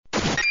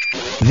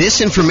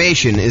This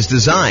information is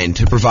designed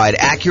to provide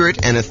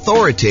accurate and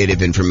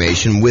authoritative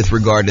information with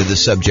regard to the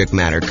subject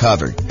matter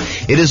covered.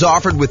 It is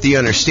offered with the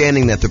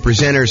understanding that the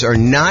presenters are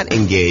not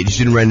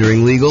engaged in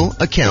rendering legal,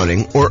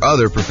 accounting, or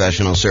other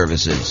professional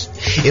services.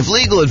 If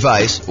legal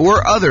advice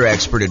or other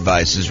expert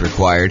advice is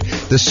required,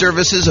 the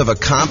services of a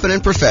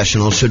competent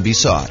professional should be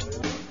sought.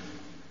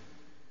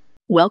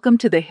 Welcome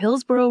to the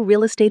Hillsboro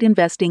Real Estate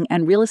Investing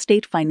and Real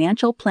Estate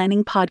Financial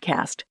Planning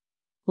Podcast.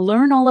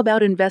 Learn all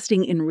about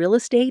investing in real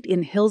estate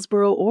in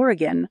Hillsboro,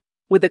 Oregon,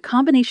 with a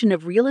combination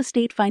of real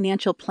estate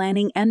financial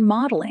planning and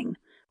modeling,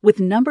 with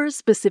numbers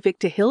specific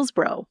to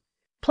Hillsboro,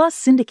 plus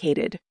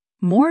syndicated,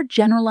 more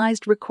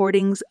generalized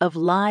recordings of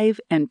live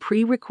and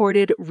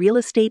pre-recorded real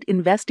estate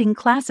investing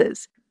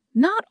classes,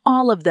 not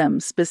all of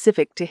them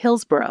specific to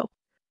Hillsboro.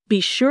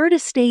 Be sure to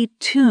stay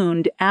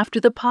tuned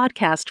after the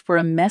podcast for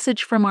a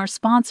message from our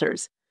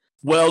sponsors.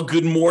 Well,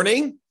 good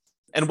morning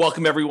and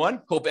welcome everyone.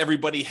 Hope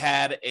everybody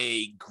had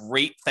a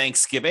great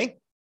Thanksgiving.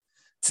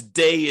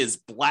 Today is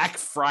Black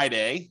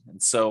Friday,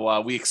 and so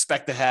we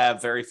expect to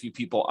have very few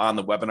people on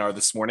the webinar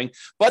this morning.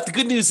 But the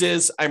good news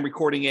is I'm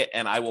recording it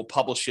and I will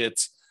publish it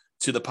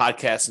to the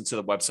podcast and to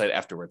the website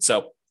afterwards.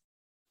 So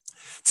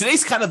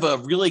today's kind of a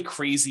really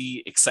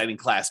crazy, exciting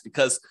class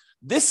because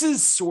this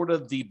is sort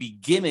of the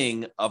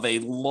beginning of a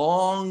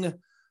long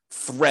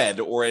thread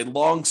or a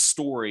long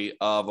story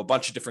of a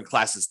bunch of different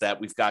classes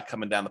that we've got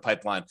coming down the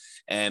pipeline.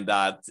 And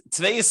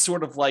today is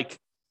sort of like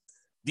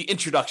the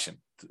introduction.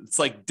 It's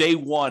like day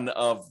one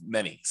of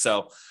many.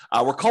 So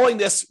we're calling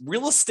this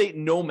Real Estate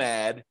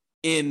Nomad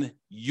in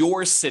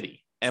Your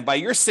City. And by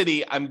your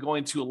city, I'm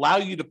going to allow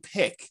you to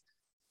pick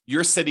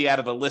your city out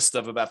of a list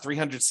of about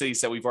 300 cities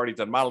that we've already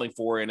done modeling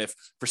for. And if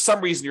for some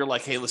reason you're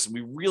like, hey, listen,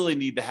 we really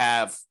need to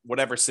have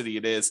whatever city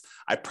it is,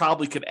 I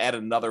probably could add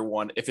another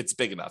one if it's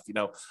big enough. You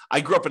know,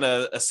 I grew up in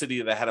a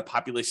city that had a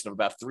population of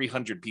about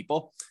 300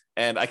 people.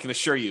 And I can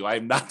assure you,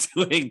 I'm not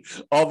doing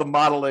all the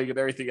modeling and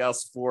everything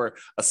else for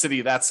a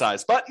city that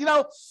size. But, you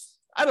know,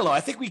 I don't know.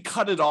 I think we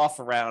cut it off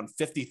around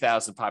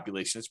 50,000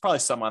 population. There's probably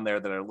some on there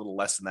that are a little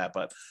less than that,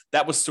 but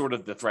that was sort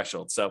of the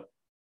threshold. So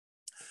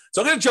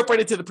I'm going to jump right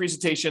into the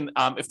presentation.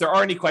 If there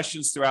are any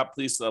questions throughout,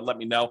 please let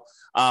me know.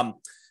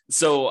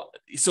 So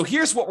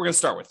here's what we're going to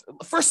start with.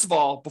 First of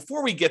all,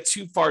 before we get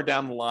too far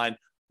down the line,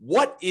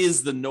 what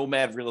is the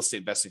Nomad real estate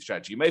investing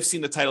strategy? You may have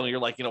seen the title and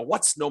you're like, you know,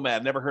 what's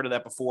Nomad? Never heard of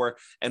that before.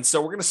 And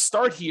so we're going to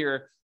start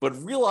here, but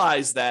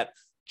realize that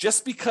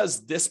just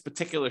because this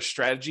particular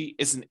strategy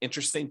isn't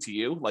interesting to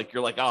you, like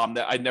you're like, oh,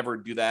 I'd never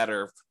do that,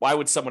 or why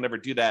would someone ever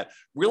do that?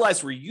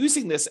 Realize we're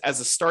using this as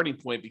a starting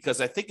point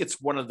because I think it's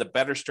one of the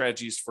better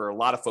strategies for a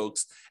lot of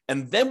folks.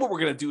 And then what we're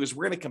going to do is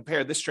we're going to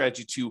compare this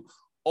strategy to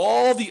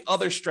all the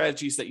other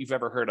strategies that you've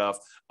ever heard of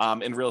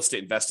in real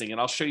estate investing.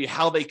 And I'll show you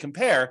how they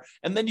compare.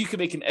 And then you can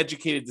make an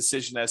educated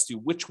decision as to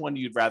which one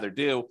you'd rather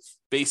do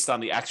based on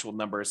the actual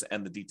numbers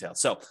and the details.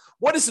 So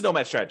what is the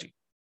Nomad strategy?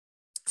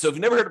 So if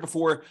you've never heard it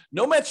before,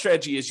 Nomad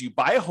strategy is you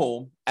buy a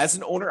home as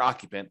an owner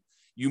occupant,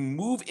 you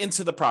move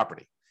into the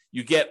property,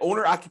 you get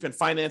owner occupant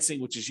financing,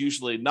 which is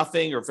usually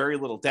nothing or very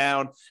little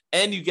down,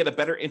 and you get a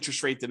better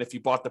interest rate than if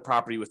you bought the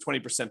property with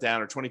 20%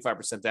 down or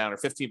 25% down or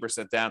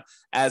 15% down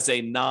as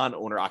a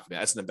non-owner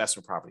occupant, as an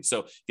investment property.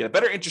 So you get a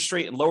better interest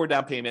rate and lower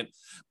down payment,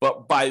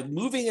 but by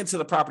moving into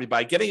the property,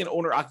 by getting an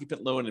owner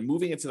occupant loan and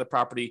moving into the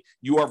property,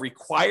 you are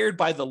required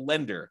by the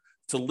lender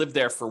to live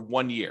there for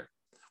 1 year.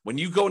 When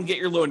you go and get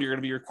your loan, you're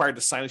going to be required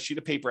to sign a sheet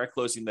of paper at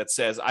closing that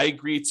says, I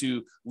agree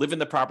to live in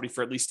the property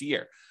for at least a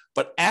year.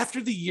 But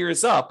after the year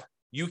is up,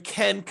 you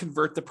can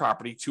convert the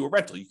property to a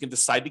rental. You can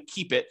decide to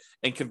keep it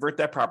and convert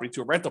that property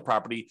to a rental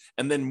property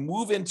and then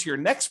move into your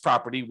next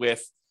property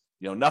with,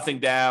 you know, nothing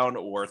down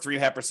or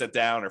 3.5%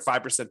 down or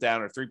 5%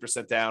 down or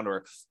 3% down,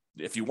 or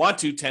if you want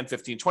to, 10,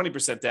 15,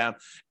 20% down,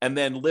 and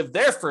then live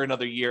there for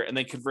another year and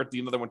then convert the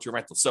another one to a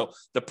rental. So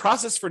the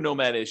process for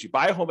Nomad is you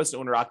buy a home as an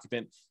owner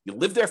occupant, you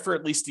live there for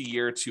at least a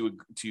year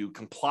to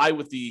comply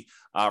with the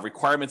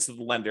requirements of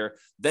the lender.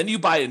 Then you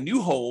buy a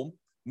new home,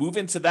 move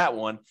into that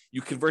one,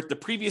 you convert the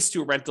previous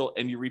to a rental,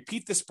 and you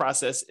repeat this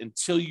process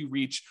until you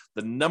reach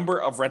the number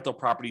of rental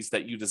properties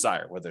that you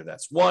desire, whether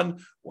that's 1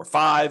 or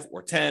 5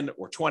 or 10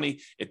 or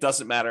 20, it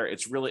doesn't matter.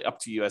 It's really up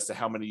to you as to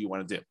how many you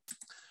want to do.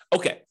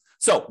 Okay.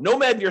 So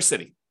Nomad in your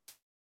city.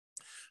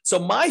 So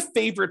my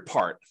favorite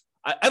part,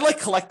 I like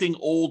collecting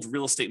old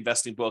real estate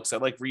investing books. I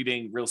like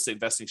reading real estate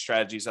investing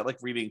strategies. I like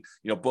reading,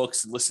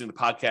 books and listening to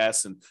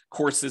podcasts and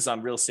courses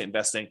on real estate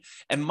investing.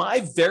 And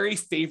my very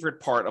favorite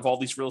part of all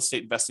these real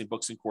estate investing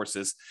books and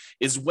courses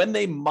is when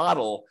they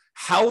model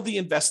how the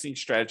investing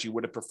strategy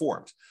would have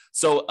performed.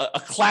 So a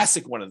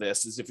classic one of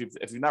this is if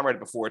you've not read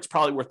it before, it's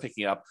probably worth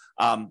picking up.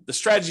 The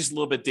strategy is a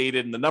little bit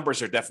dated and the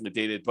numbers are definitely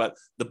dated, but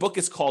the book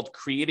is called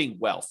Creating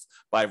Wealth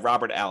by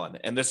Robert Allen.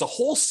 And there's a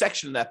whole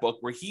section in that book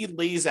where he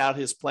lays out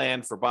his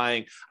plan for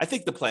buying. I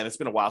think the plan, it's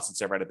been a while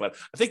since I read it, but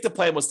I think the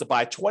plan was to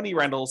buy 20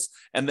 rentals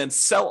and then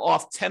sell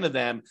off 10 of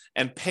them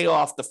and pay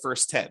off the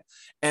first 10.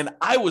 And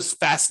I was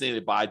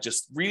fascinated by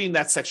just reading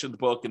that section of the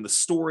book and the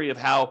story of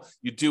how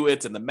you do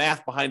it and the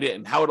math behind it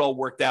and how it all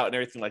worked out and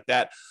everything like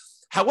that.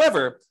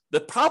 However,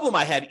 the problem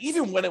I had,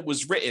 even when it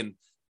was written,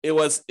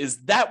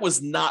 that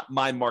was not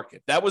my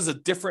market. That was a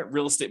different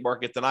real estate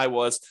market than I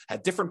was,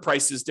 had different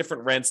prices,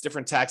 different rents,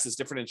 different taxes,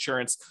 different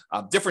insurance,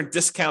 different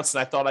discounts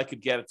than I thought I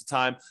could get at the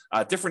time,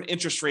 different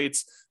interest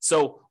rates.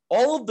 So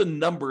all of the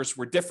numbers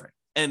were different.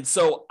 And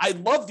so I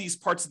love these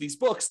parts of these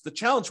books. The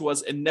challenge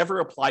was it never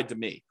applied to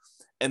me.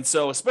 And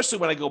so, especially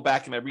when I go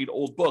back and I read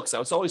old books, I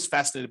was always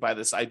fascinated by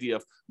this idea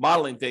of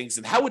modeling things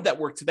and how would that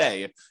work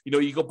today? If,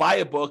 you go buy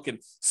a book and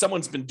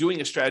someone's been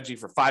doing a strategy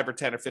for 5 or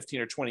 10 or 15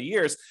 or 20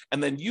 years,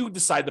 and then you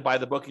decide to buy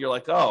the book and you're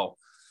like, oh,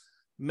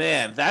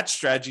 man, that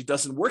strategy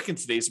doesn't work in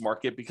today's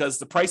market because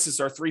the prices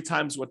are 3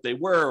 times what they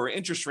were, or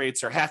interest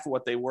rates are half of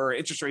what they were.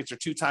 Interest rates are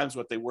 2 times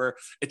what they were.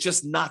 It's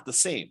just not the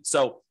same.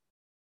 So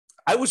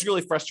I was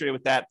really frustrated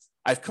with that.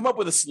 I've come up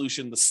with a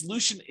solution. The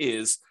solution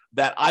is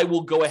that I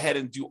will go ahead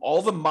and do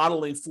all the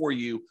modeling for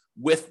you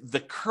with the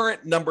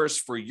current numbers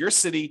for your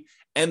city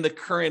and the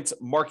current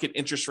market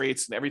interest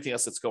rates and everything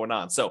else that's going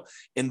on. So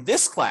in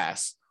this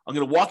class, I'm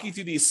going to walk you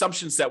through the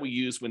assumptions that we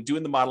use when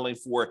doing the modeling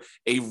for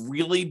a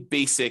really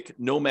basic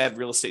Nomad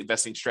real estate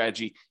investing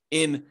strategy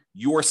in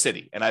your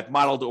city. And I've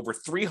modeled over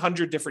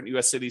 300 different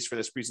US cities for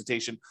this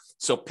presentation.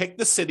 So pick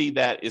the city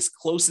that is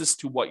closest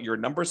to what your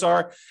numbers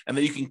are, and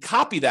then you can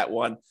copy that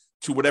one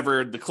to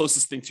whatever the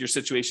closest thing to your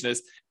situation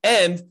is.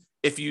 And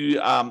if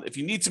you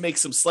need to make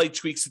some slight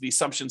tweaks to the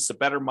assumptions to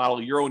better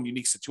model your own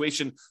unique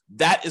situation,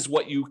 that is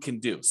what you can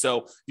do.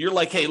 So you're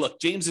like, hey, look,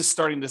 James is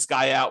starting this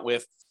guy out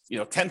with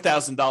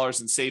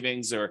 $10,000 in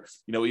savings, or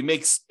he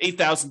makes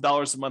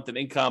 $8,000 a month in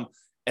income,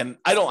 and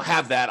I don't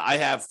have that. I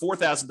have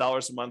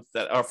 $4,000 a month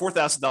or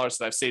 $4,000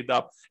 that I've saved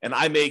up, and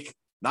I make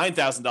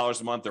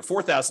 $9,000 a month or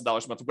 $4,000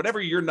 a month, whatever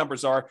your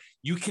numbers are.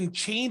 You can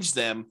change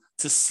them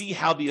to see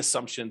how the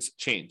assumptions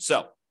change.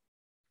 So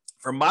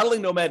for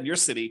modeling Nomad in your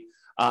city,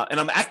 and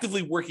I'm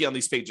actively working on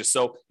these pages.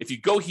 So if you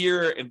go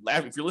here and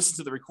if you're listening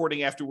to the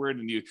recording afterward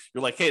and you're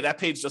like, hey, that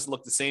page doesn't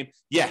look the same.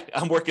 Yeah,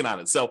 I'm working on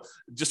it. So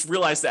just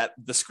realize that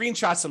the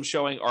screenshots I'm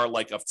showing are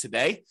like of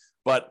today,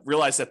 but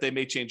realize that they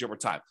may change over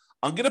time.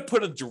 I'm going to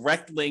put a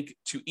direct link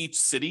to each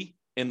city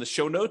in the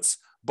show notes.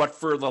 But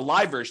for the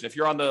live version, if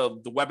you're on the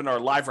webinar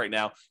live right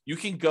now, you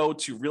can go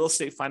to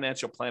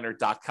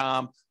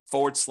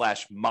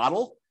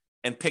realestatefinancialplanner.com/model.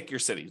 and pick your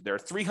city. There are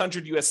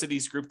 300 US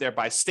cities grouped there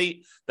by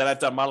state that I've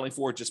done modeling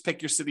for. Just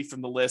pick your city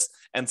from the list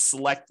and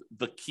select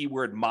the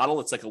keyword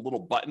model. It's like a little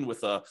button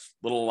with a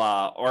little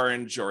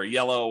orange or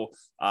yellow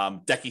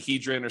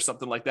decahedron or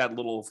something like that, a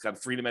little kind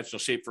of 3-dimensional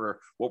shape for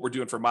what we're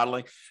doing for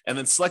modeling. And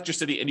then select your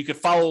city, and you can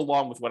follow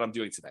along with what I'm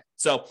doing today.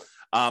 So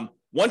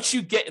once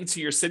you get into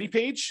your city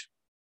page,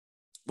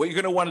 what you're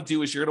going to want to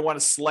do is you're going to want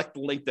to select the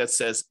link that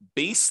says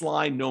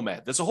Baseline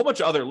Nomad. There's a whole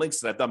bunch of other links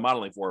that I've done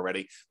modeling for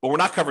already, but we're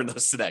not covering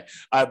those today.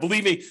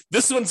 Believe me,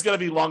 this one's going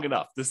to be long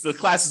enough. The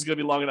class is going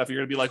to be long enough. You're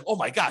going to be like, oh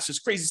my gosh, there's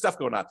crazy stuff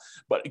going on.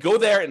 But go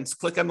there and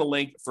click on the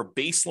link for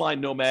Baseline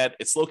Nomad.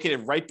 It's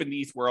located right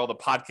beneath where all the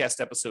podcast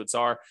episodes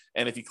are.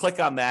 And if you click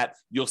on that,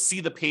 you'll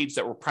see the page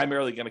that we're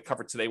primarily going to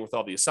cover today with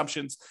all the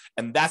assumptions.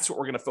 And that's what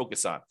we're going to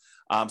focus on.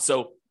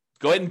 So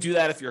go ahead and do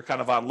that if you're kind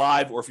of on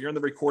live, or if you're in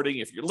the recording.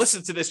 If you're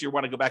listening to this, you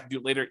want to go back and do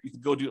it later, you can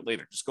go do it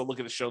later. Just go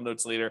look at the show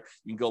notes later.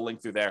 You can go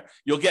link through there.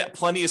 You'll get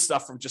plenty of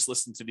stuff from just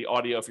listening to the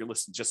audio if you're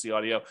listening to just the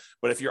audio.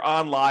 But if you're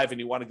on live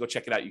and you want to go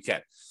check it out, you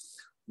can.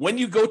 When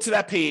you go to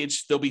that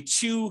page, there'll be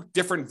 2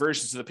 different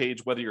versions of the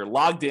page, whether you're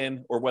logged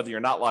in or whether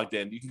you're not logged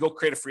in. You can go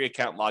create a free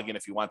account, log in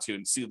if you want to,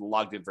 and see the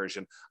logged in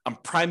version. I'm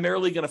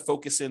primarily going to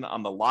focus in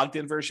on the logged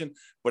in version,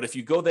 but if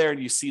you go there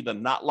and you see the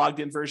not logged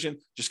in version,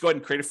 just go ahead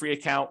and create a free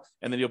account,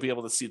 and then you'll be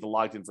able to see the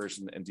logged in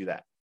version and do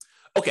that.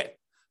 Okay,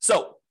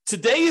 so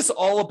today is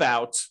all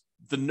about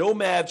the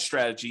Nomad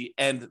strategy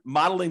and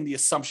modeling the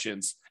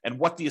assumptions and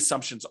what the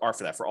assumptions are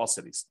for that for all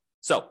cities.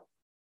 So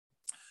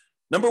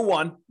number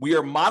 1, we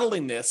are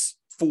modeling this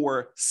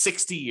for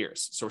 60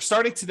 years. So we're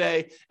starting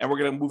today, and we're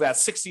going to move out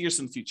 60 years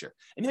in the future.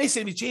 And you may say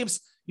to me, James,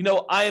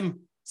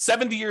 I'm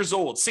 70 years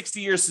old. 60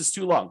 years is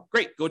too long.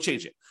 Great, go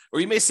change it. Or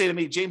you may say to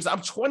me, James,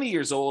 I'm 20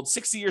 years old.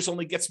 60 years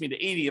only gets me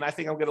to 80, and I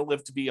think I'm going to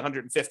live to be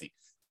 150.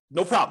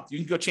 No problem. You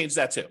can go change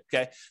that too,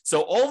 okay?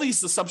 So all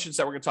these assumptions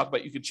that we're going to talk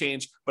about, you can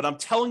change, but I'm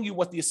telling you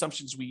what the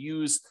assumptions we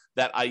use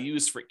that I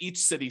use for each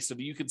city so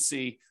that you can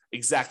see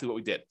exactly what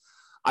we did.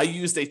 I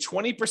used a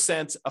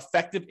 20%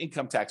 effective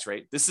income tax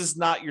rate. This is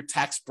not your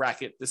tax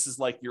bracket. This is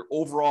like your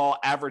overall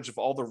average of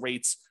all the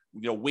rates,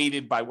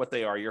 weighted by what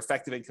they are, your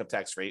effective income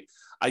tax rate.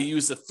 I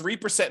used a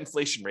 3%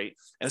 inflation rate.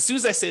 And as soon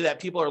as I say that,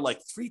 people are like,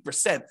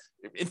 3%?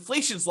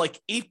 Inflation's like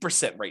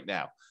 8% right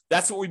now.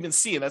 That's what we've been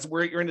seeing. That's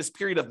where you're in this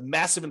period of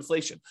massive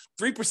inflation.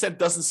 3%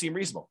 doesn't seem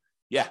reasonable.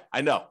 Yeah,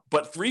 I know.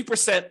 But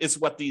 3% is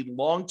what the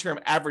long-term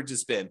average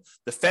has been.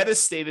 The Fed has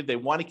stated they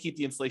want to keep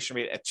the inflation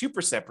rate at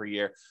 2% per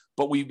year,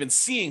 but we've been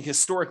seeing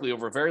historically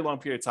over a very long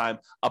period of time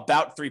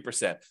about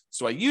 3%.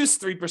 So I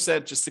used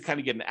 3% just to kind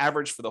of get an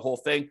average for the whole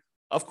thing.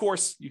 Of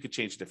course, you could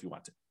change it if you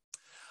want to.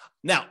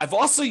 Now, I've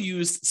also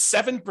used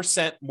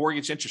 7%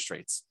 mortgage interest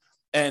rates.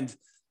 And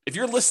if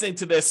you're listening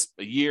to this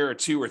a year or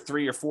two or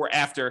three or four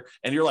after,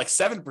 and you're like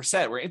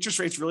 7%, were interest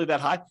rates really that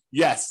high?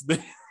 Yes,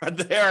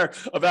 they're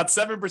about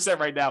 7%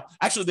 right now.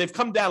 Actually, they've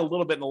come down a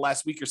little bit in the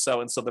last week or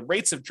so. And so the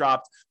rates have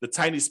dropped the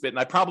tiniest bit. And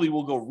I probably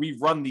will go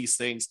rerun these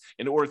things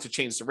in order to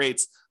change the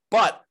rates.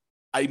 But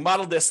I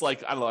modeled this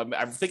like, I don't know,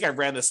 I think I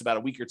ran this about a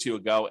week or two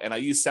ago, and I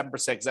used 7%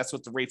 because that's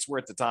what the rates were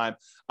at the time.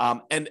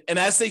 And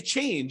as they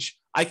change,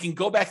 I can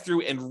go back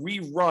through and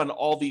rerun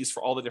all these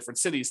for all the different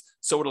cities,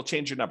 so it'll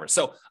change your number.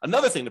 So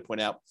another thing to point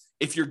out,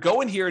 if you're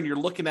going here and you're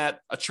looking at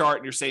a chart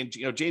and you're saying,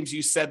 James,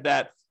 you said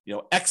that,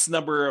 X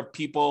number of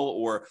people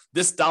or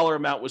this dollar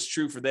amount was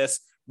true for this,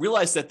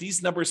 realize that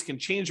these numbers can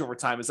change over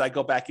time as I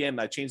go back in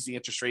and I change the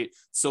interest rate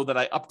so that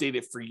I update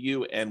it for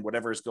you and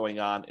whatever is going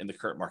on in the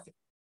current market.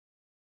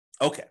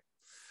 Okay.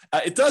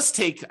 It does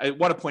take, I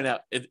want to point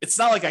out, it's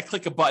not like I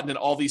click a button and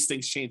all these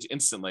things change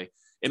instantly.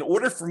 In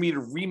order for me to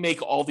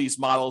remake all these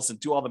models and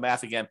do all the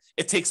math again,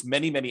 it takes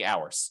many, many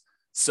hours.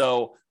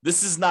 So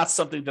this is not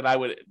something that I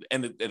would,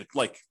 and it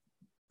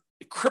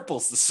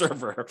cripples the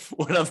server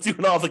when I'm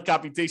doing all the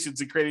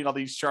computations and creating all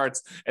these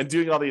charts and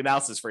doing all the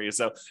analysis for you.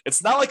 So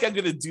it's not like I'm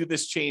going to do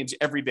this change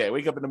every day. I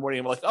wake up in the morning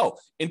and I'm like, oh,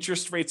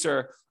 interest rates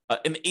are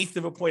an eighth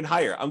of a point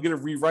higher. I'm going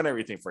to rerun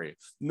everything for you.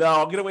 No,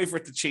 I'm going to wait for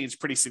it to change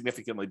pretty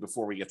significantly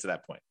before we get to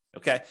that point.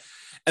 Okay.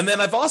 And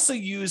then I've also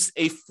used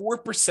a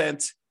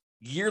 4%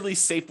 yearly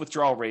safe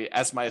withdrawal rate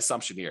as my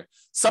assumption here.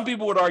 Some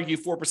people would argue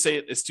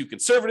 4% is too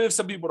conservative.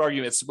 Some people would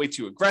argue it's way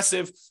too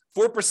aggressive.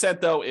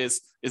 4% though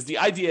is the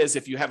idea is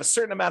if you have a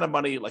certain amount of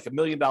money, like $1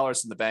 million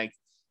in the bank,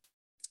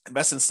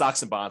 invest in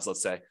stocks and bonds,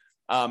 let's say,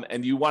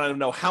 and you want to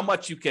know how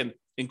much you can,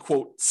 in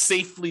quote,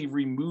 safely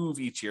remove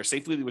each year,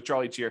 safely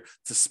withdraw each year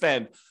to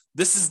spend.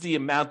 This is the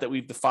amount that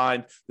we've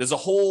defined. There's a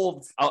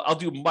whole, I'll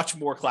do much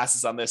more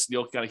classes on this. And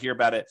you'll kind of hear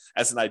about it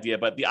as an idea,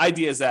 but the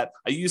idea is that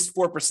I used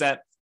 4%.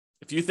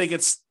 If you think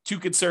it's too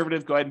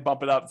conservative, go ahead and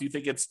bump it up. If you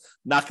think it's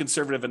not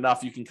conservative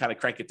enough, you can kind of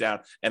crank it down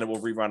and it will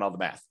rerun all the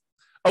math.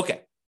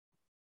 Okay.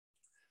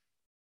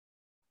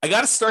 I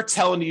got to start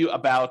telling you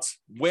about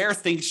where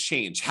things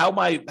change, how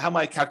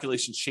my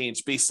calculations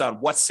change based on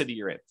what city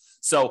you're in.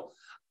 So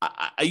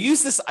I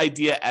use this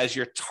idea as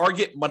your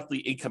target monthly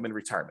income in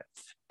retirement.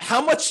 How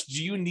much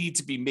do you need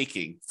to be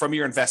making from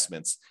your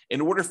investments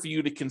in order for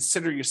you to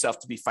consider yourself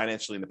to be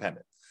financially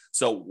independent?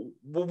 So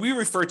what we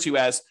refer to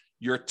as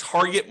your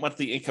target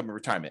monthly income in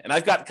retirement. And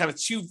I've got kind of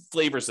two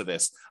flavors of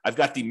this. I've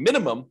got the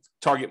minimum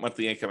target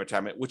monthly income in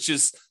retirement, which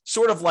is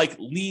sort of like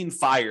lean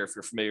fire, if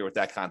you're familiar with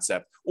that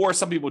concept, or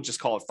some people just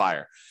call it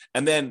fire.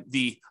 And then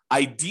the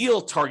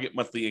ideal target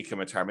monthly income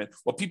in retirement,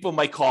 what people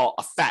might call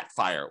a fat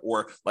fire,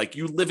 or like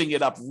you living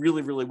it up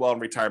really, really well in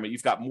retirement.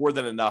 You've got more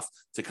than enough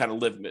to kind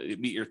of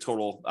meet your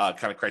total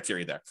kind of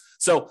criteria there.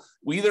 So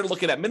we either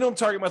look at minimum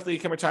target monthly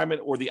income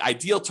retirement or the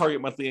ideal target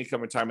monthly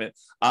income retirement.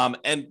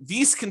 And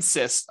these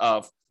consist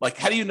of, like,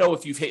 how do you know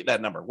if you've hit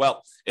that number?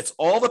 Well, it's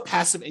all the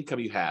passive income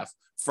you have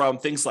from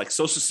things like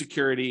Social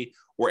Security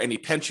or any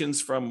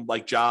pensions from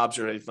like jobs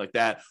or anything like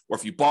that, or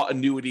if you bought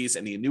annuities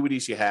and the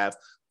annuities you have,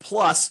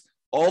 plus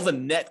all the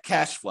net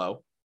cash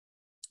flow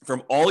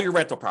from all your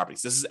rental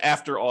properties. This is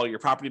after all your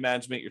property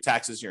management, your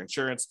taxes, your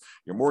insurance,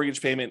 your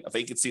mortgage payment, a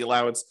vacancy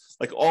allowance,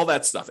 like all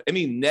that stuff.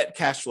 Any net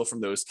cash flow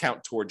from those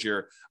count towards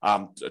your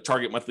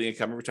target monthly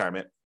income in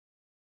retirement.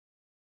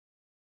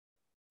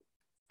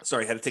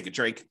 Sorry, I had to take a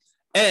drink.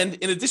 And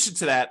in addition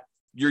to that,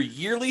 your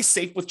yearly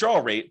safe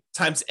withdrawal rate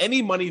times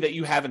any money that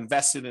you have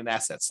invested in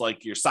assets,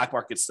 like your stock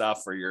market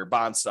stuff or your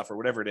bond stuff or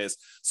whatever it is.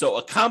 So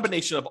a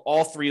combination of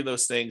all three of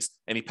those things,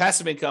 any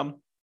passive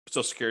income,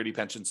 Social Security,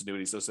 pensions,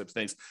 annuities, those types of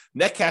things,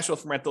 net cash flow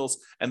from rentals,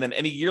 and then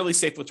any yearly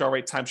safe withdrawal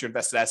rate times your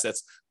invested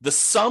assets. The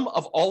sum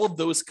of all of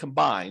those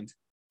combined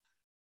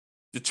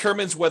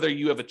determines whether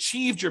you have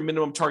achieved your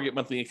minimum target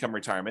monthly income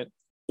retirement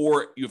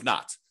or you have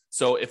not.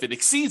 So if it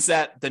exceeds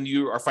that, then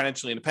you are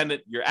financially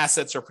independent. Your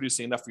assets are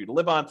producing enough for you to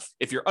live on.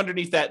 If you're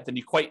underneath that, then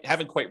you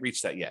haven't quite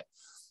reached that yet.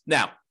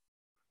 Now,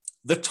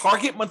 the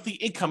target monthly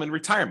income in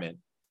retirement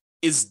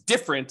is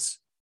different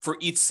for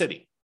each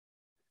city.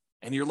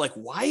 And you're like,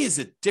 why is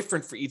it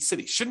different for each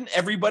city? Shouldn't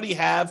everybody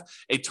have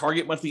a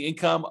target monthly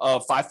income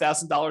of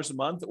 $5,000 a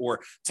month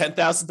or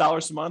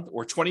 $10,000 a month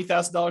or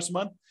 $20,000 a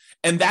month?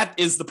 And that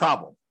is the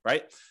problem,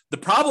 right? The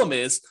problem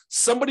is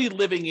somebody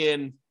living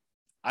in,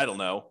 I don't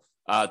know,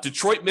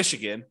 Detroit,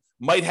 Michigan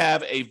might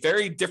have a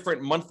very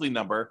different monthly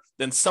number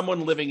than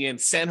someone living in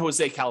San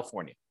Jose,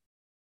 California.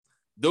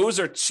 Those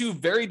are two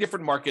very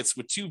different markets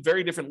with two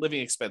very different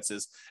living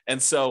expenses.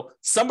 And so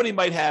somebody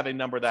might have a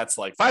number that's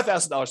like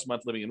 $5,000 a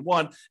month living in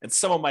one, and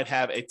someone might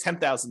have a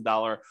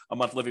 $10,000 a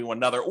month living in one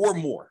another or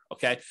more.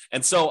 Okay.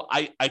 And so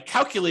I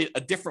calculate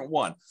a different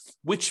one,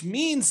 which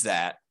means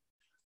that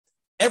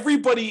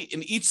everybody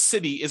in each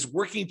city is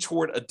working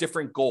toward a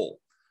different goal.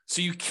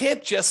 So you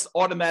can't just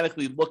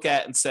automatically look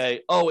at and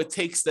say, oh, it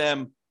takes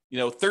them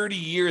 30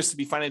 years to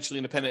be financially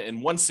independent in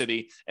one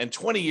city and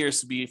 20 years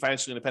to be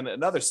financially independent in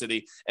another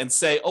city and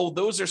say, oh,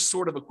 those are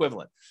sort of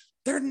equivalent.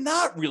 they're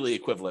not really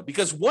equivalent,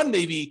 because one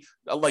may be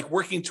like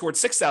working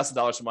towards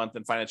 $6,000 a month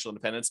in financial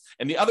independence,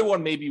 and the other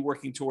one may be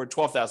working toward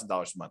 $12,000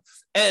 a month.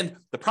 And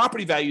the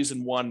property values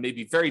in one may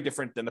be very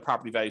different than the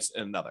property values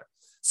in another.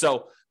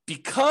 So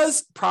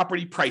because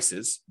property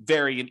prices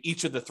vary in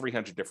each of the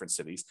 300 different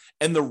cities,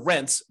 and the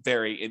rents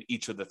vary in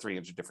each of the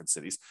 300 different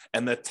cities,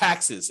 and the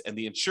taxes and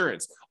the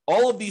insurance,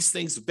 all of these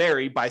things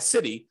vary by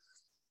city,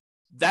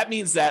 that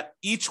means that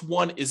each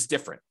one is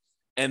different.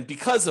 And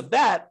because of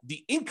that,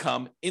 the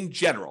income in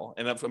general,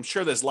 and I'm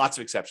sure there's lots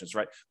of exceptions,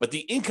 right? But the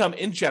income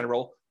in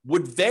general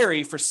would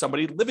vary for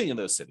somebody living in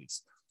those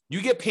cities.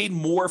 You get paid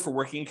more for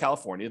working in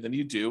California than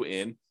you do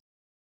in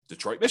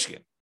Detroit,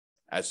 Michigan,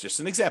 as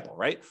just an example,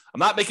 right? I'm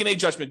not making any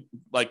judgment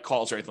like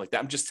calls or anything like that.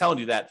 I'm just telling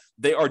you that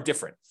they are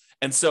different.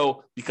 And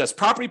so because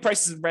property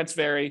prices and rents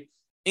vary,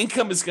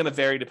 income is going to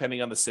vary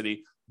depending on the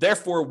city.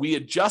 Therefore, we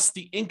adjust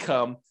the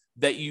income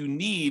that you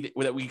need,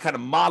 or that we kind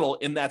of model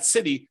in that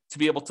city to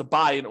be able to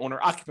buy an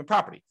owner-occupant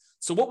property.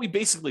 So what we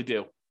basically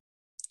do,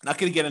 not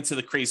going to get into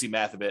the crazy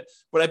math of it,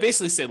 but I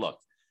basically say, look,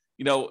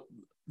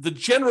 the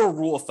general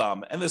rule of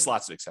thumb, and there's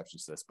lots of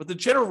exceptions to this, but the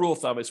general rule of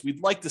thumb is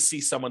we'd like to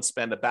see someone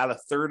spend about a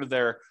third of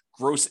their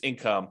gross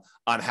income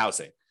on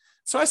housing.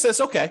 So I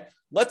says, okay,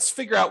 let's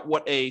figure out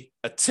what a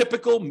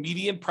typical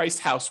median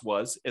priced house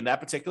was in that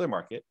particular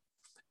market,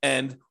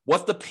 and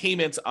what the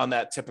payment on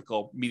that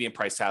typical median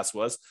price house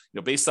was,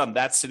 based on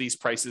that city's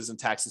prices and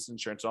taxes,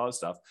 insurance, all that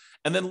stuff.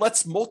 And then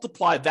let's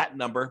multiply that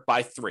number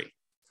by 3.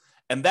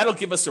 And that'll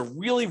give us a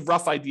really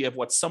rough idea of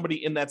what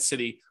somebody in that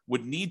city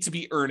would need to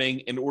be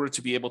earning in order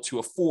to be able to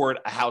afford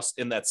a house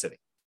in that city.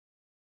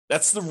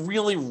 That's the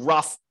really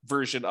rough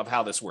version of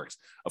how this works.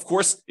 Of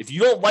course, if you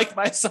don't like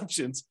my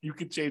assumptions, you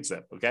can change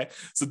them, okay?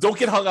 So don't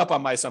get hung up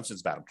on my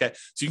assumptions about them, okay?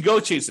 So you can go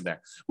change them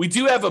there. We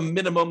do have a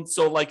minimum.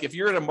 So like if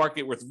you're in a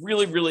market with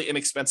really, really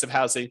inexpensive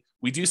housing,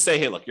 we do say,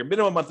 hey, look, your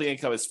minimum monthly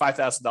income is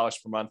 $5,000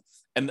 per month.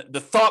 And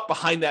the thought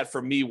behind that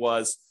for me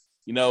was,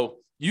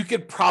 you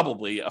could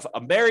probably,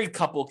 a married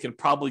couple can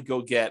probably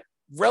go get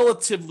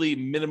relatively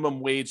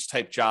minimum wage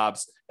type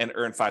jobs and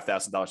earn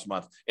 $5,000 a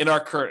month in our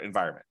current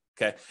environment.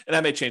 Okay. And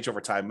that may change over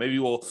time. Maybe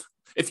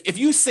if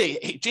you say,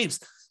 hey,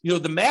 James,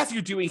 the math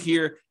you're doing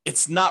here,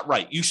 it's not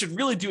right. You should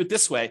really do it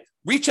this way.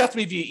 Reach out to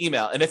me via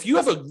email. And if you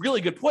have a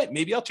really good point,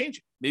 maybe I'll change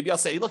it. Maybe I'll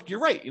say, look,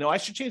 you're right. I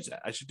should change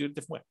that. I should do it a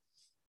different way.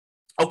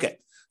 Okay.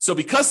 So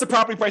because the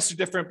property prices are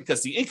different,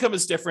 because the income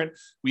is different,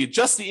 we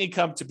adjust the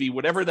income to be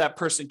whatever that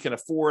person can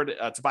afford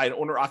to buy an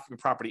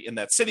owner-occupant property in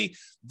that city.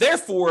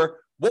 Therefore,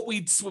 what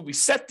we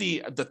set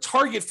the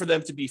target for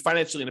them to be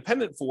financially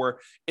independent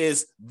for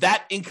is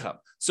that income.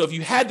 So if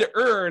you had to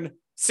earn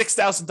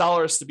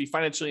 $6,000 to be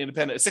financially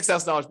independent,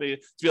 $6,000 to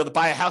be able to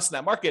buy a house in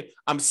that market,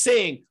 I'm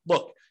saying,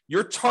 look,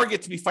 your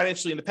target to be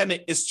financially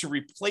independent is to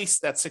replace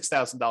that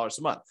 $6,000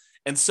 a month.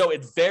 And so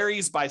it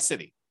varies by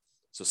city.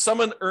 So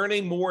someone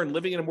earning more and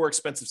living in a more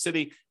expensive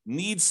city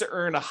needs to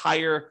earn a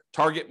higher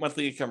target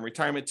monthly income in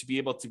retirement to be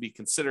able to be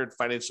considered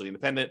financially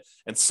independent.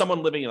 And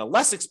someone living in a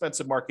less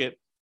expensive market,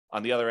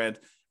 on the other end,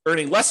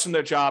 earning less from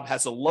their job,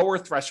 has a lower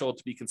threshold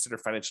to be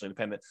considered financially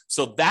independent.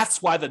 So that's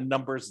why the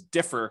numbers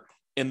differ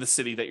in the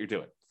city that you're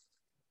doing.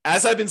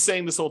 As I've been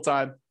saying this whole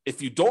time,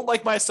 if you don't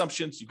like my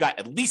assumptions, you've got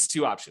at least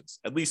 2 options,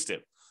 at least 2.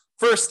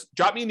 First,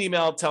 drop me an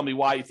email, tell me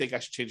why you think I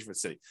should change it for the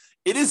city.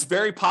 It is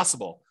very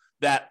possible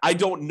that I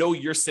don't know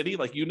your city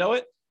like you know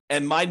it,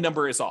 and my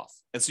number is off.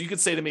 And so you could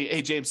say to me,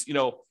 hey, James,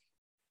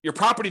 your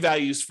property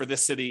values for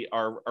this city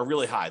are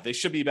really high. They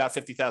should be about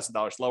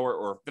 $50,000 lower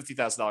or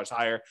 $50,000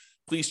 higher.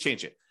 Please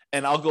change it.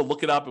 And I'll go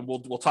look it up and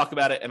we'll talk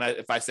about it. And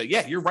if I say,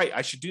 yeah, you're right,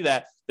 I should do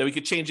that, then we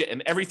could change it.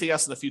 And everything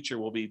else in the future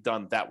will be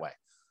done that way.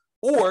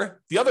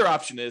 Or the other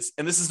option is,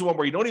 and this is the one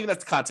where you don't even have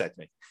to contact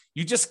me.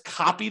 You just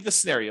copy the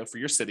scenario for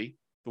your city,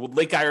 the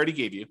link I already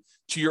gave you,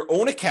 to your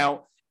own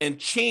account and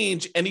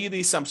change any of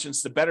the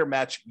assumptions to better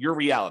match your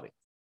reality.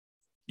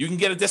 You can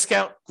get a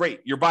discount.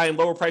 Great. You're buying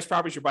lower price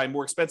properties. You're buying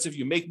more expensive.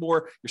 You make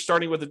more. You're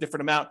starting with a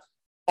different amount.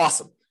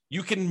 Awesome.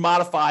 You can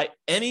modify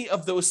any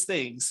of those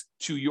things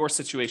to your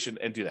situation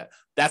and do that.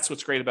 That's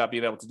what's great about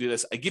being able to do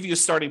this. I give you a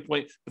starting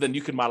point, but then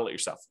you can model it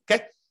yourself.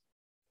 Okay.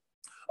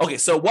 Okay.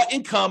 So what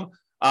income,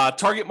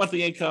 target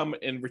monthly income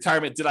in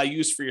retirement did I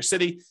use for your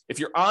city? If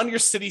you're on your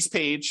city's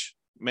page,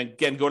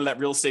 again, go to that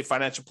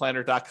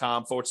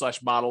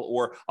realestatefinancialplanner.com/model,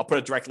 or I'll put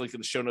a direct link in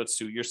the show notes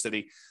to your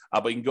city,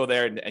 but you can go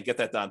there and get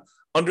that done.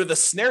 Under the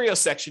scenario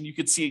section, you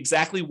can see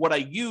exactly what I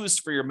used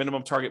for your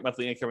minimum target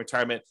monthly income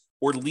retirement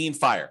or lean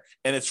fire.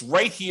 And it's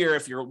right here.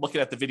 If you're looking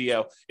at the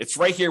video, it's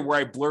right here where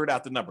I blurred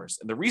out the numbers.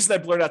 And the reason I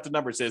blurred out the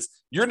numbers is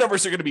your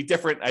numbers are going to be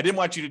different. I didn't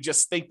want you to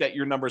just think that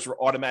your numbers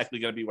were automatically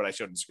going to be what I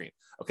showed on the screen.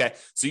 Okay.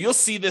 So you'll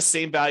see this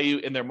same value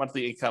in their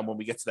monthly income when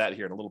we get to that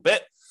here in a little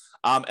bit.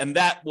 And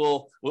that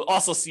we'll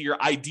also see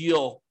your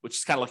ideal, which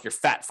is kind of like your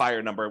fat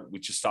fire number we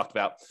just talked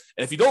about.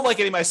 And if you don't like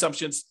any of my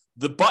assumptions,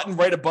 the button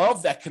right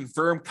above that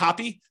confirm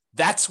copy,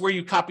 that's where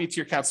you copy it to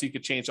your account so you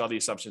could change all the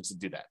assumptions and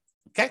do that.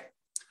 Okay.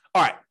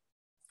 All right.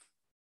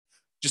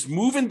 Just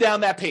moving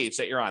down that page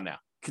that you're on now.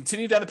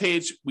 Continue down the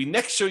page. We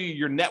next show you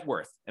your net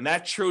worth, and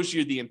that shows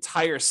you the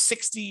entire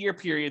 60-year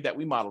period that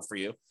we modeled for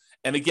you.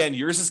 And again,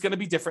 yours is going to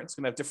be different. It's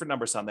going to have different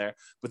numbers on there,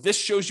 but this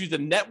shows you the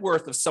net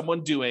worth of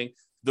someone doing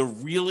the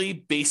really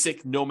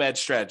basic Nomad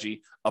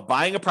strategy of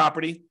buying a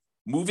property,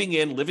 moving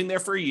in, living there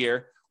for a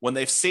year. When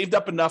they've saved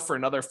up enough for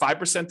another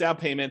 5% down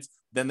payment,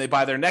 then they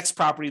buy their next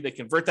property. They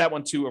convert that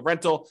one to a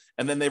rental,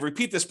 and then they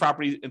repeat this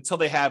property until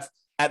they have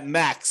at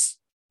max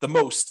the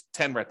most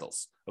 10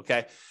 rentals.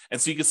 Okay.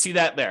 And so you can see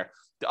that there.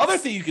 The other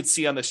thing you can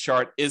see on this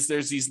chart is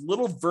there's these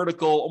little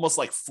vertical, almost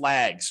like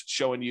flags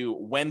showing you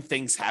when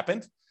things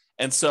happened.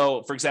 And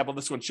so, for example,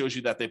 this one shows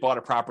you that they bought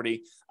a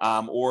property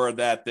or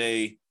that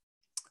they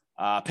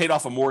paid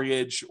off a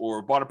mortgage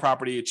or bought a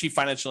property, achieved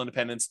financial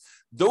independence.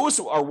 Those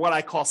are what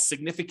I call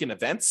significant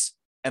events.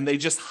 And they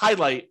just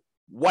highlight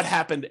what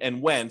happened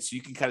and when, so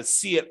you can kind of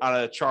see it on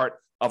a chart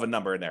of a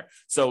number in there.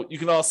 So you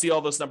can all see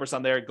all those numbers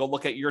on there. Go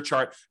look at your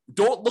chart.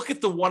 Don't look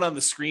at the one on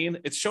the screen.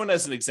 It's shown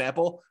as an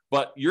example,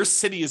 but your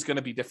city is going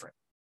to be different,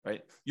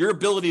 right? Your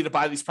ability to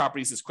buy these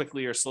properties as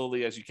quickly or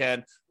slowly as you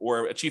can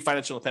or achieve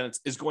financial independence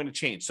is going to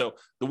change. So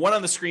the one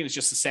on the screen is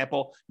just a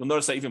sample. You'll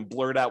notice I even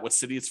blurred out what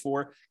city it's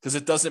for because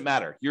it doesn't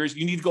matter. Yours,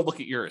 you need to go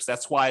look at yours.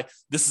 That's why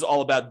this is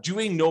all about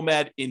doing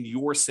Nomad in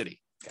your city.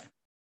 Okay.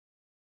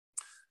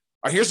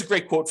 All right, here's a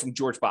great quote from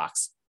George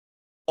Box.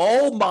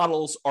 All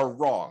models are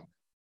wrong,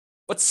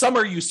 but some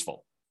are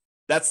useful.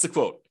 That's the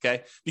quote,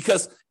 okay?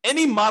 Because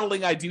any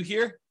modeling I do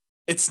here,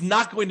 it's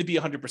not going to be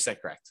 100%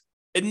 correct.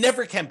 It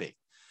never can be.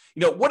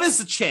 You know, what is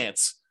the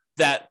chance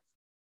that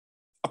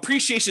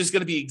appreciation is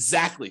going to be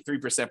exactly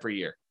 3% per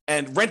year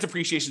and rent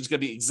appreciation is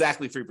going to be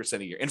exactly 3%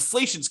 a year?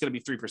 Inflation is going to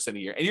be 3% a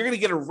year, and you're going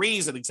to get a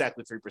raise at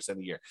exactly 3%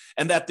 a year,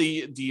 and that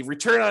the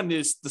return on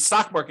the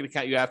stock market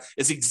account you have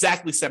is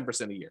exactly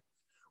 7% a year,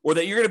 or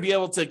that you're going to be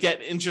able to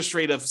get interest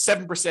rate of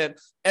 7%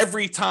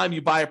 every time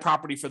you buy a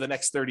property for the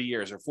next 30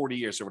 years or 40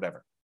 years or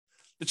whatever.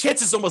 The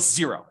chance is almost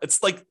zero.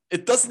 It's like,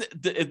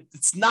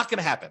 it's not going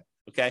to happen.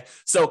 Okay.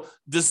 So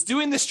does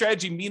doing this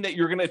strategy mean that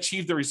you're going to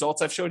achieve the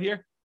results I've showed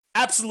here?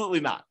 Absolutely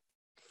not.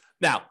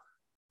 Now,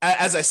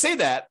 as I say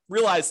that,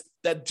 realize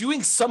that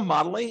doing some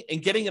modeling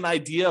and getting an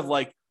idea of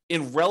like,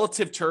 in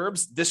relative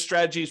terms, this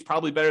strategy is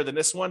probably better than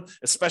this one,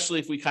 especially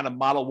if we kind of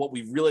model what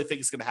we really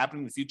think is going to happen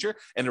in the future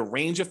and a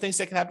range of things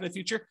that can happen in the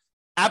future.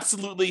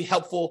 Absolutely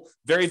helpful,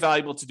 very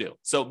valuable to do.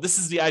 So this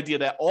is the idea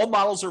that all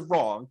models are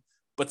wrong,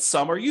 but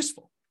some are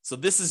useful. So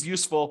this is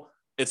useful.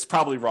 It's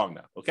probably wrong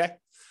now. Okay.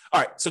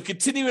 All right. So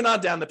continuing on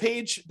down the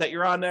page that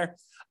you're on there,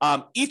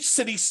 each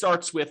city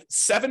starts with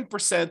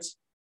 7%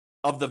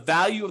 of the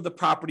value of the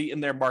property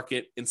in their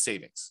market in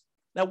savings.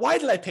 Now, why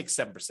did I pick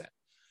 7%?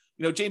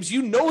 You know, James,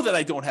 you know that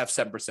I don't have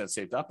 7%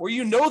 saved up, or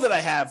you know that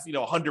I have,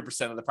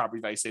 100% of the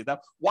property value saved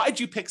up. Why'd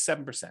you pick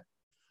 7%?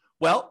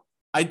 Well,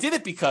 I did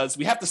it because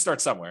we have to start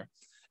somewhere.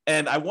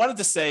 And I wanted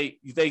to say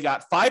they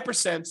got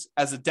 5%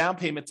 as a down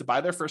payment to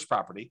buy their first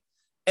property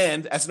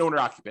and as an owner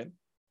occupant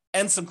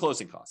and some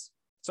closing costs.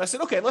 So I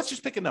said, okay, let's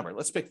just pick a number.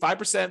 Let's pick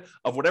 5%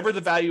 of whatever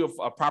the value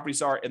of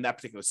properties are in that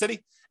particular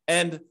city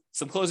and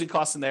some closing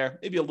costs in there,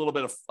 maybe a little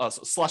bit of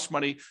slush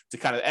money to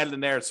kind of add in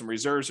there, some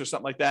reserves or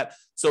something like that.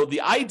 So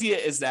the idea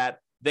is that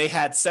they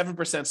had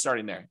 7%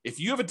 starting there. If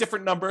you have a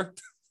different number,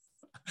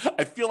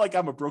 I feel like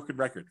I'm a broken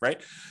record, right?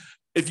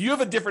 If you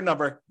have a different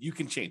number, you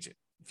can change it.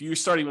 If you're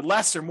starting with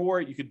less or more,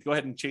 you could go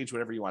ahead and change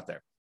whatever you want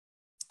there.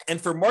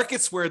 And for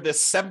markets where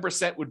this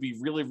 7% would be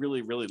really,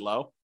 really, really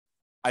low,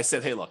 I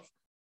said, hey, look,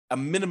 a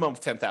minimum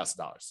of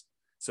 $10,000.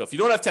 So if you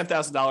don't have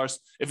 $10,000,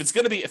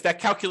 if that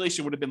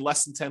calculation would have been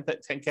less than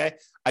 10K,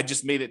 I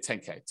just made it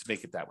 10K to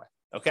make it that way.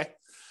 Okay.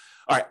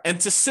 All right. And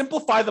to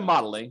simplify the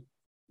modeling,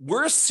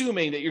 we're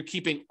assuming that you're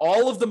keeping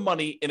all of the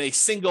money in a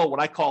single, what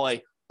I call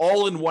a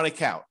all-in-one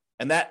account.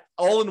 And that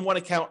all-in-one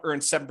account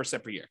earns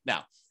 7% per year.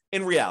 Now,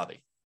 in reality,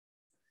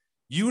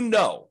 you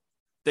know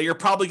that you're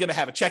probably going to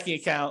have a checking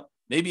account,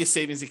 maybe a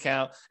savings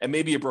account, and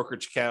maybe a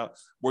brokerage account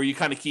where you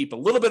kind of keep a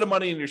little bit of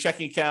money in your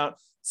checking account,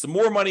 some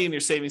more money in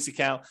your savings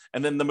account,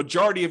 and then the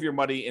majority of your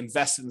money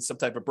invested in some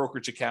type of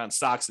brokerage account,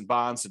 stocks and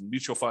bonds and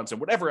mutual funds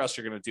and whatever else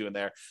you're going to do in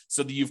there,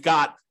 so that you've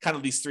got kind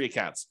of these three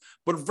accounts.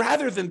 But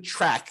rather than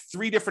track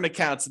three different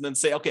accounts and then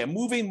say, okay, I'm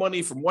moving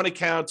money from one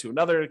account to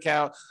another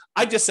account,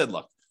 I just said,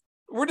 look,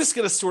 we're just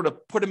going to sort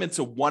of put them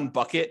into one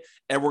bucket,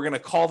 and we're going to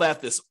call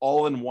that this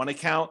all-in-one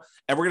account,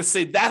 and we're going to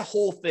say that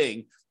whole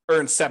thing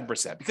earns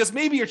 7%, because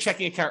maybe your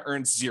checking account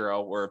earns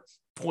 0 or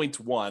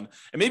 0.1, and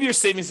maybe your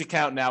savings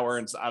account now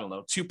earns,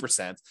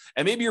 2%,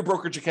 and maybe your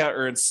brokerage account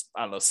earns,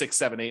 6,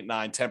 7, 8,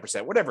 9,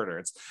 10%, whatever it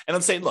earns. And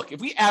I'm saying, look,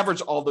 if we average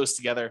all those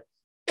together,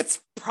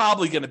 it's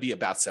probably going to be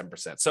about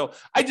 7%. So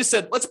I just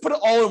said, let's put it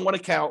all in one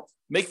account,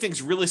 make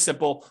things really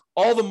simple.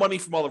 All the money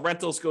from all the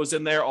rentals goes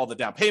in there. All the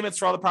down payments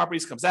for all the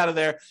properties comes out of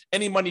there.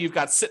 Any money you've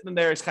got sitting in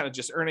there is kind of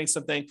just earning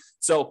something.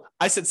 So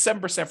I said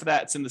 7% for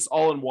that. It's in this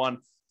all in one.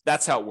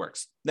 That's how it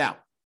works. Now,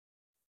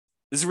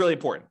 this is really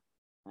important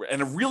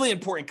and a really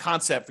important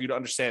concept for you to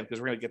understand,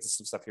 because we're going to get to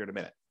some stuff here in a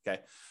minute.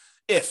 Okay.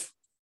 If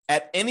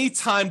at any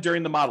time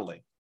during the modeling,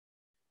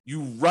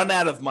 you run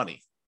out of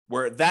money,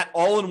 where that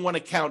all-in-one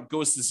account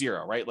goes to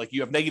zero, right? Like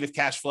you have negative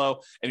cash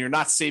flow and you're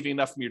not saving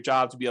enough from your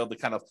job to be able to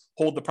kind of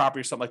hold the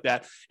property or something like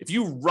that. If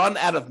you run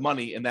out of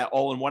money in that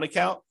all-in-one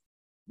account,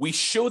 we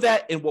show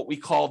that in what we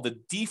call the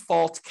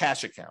default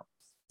cash account.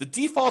 The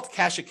default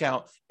cash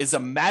account is a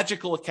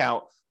magical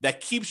account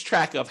that keeps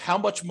track of how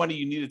much money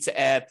you needed to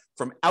add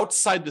from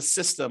outside the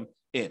system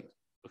in,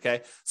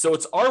 okay? So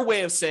it's our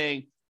way of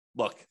saying,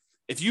 look,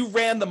 if you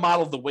ran the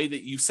model the way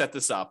that you set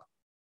this up,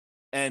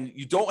 and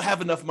you don't have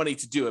enough money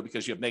to do it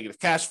because you have negative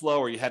cash flow,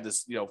 or you had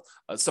this,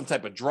 some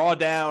type of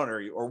drawdown,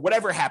 or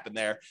whatever happened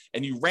there,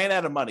 and you ran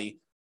out of money,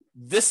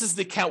 this is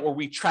the account where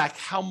we track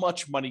how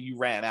much money you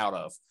ran out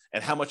of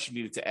and how much you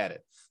needed to add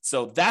it.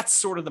 So that's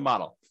sort of the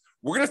model.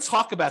 We're going to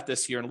talk about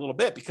this here in a little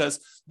bit, because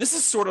this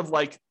is sort of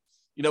like,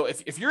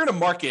 if you're in a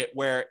market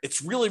where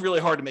it's really, really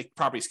hard to make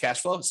properties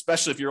cash flow,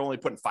 especially if you're only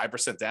putting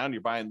 5% down,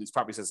 you're buying these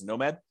properties as a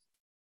Nomad,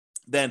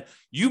 then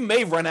you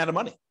may run out of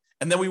money.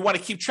 And then we want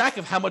to keep track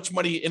of how much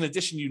money in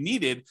addition you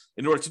needed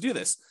in order to do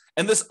this.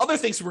 And there's other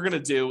things we're going to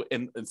do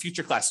in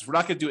future classes. We're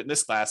not going to do it in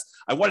this class.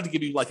 I wanted to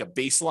give you like a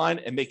baseline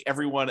and make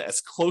everyone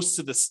as close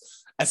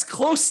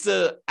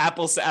to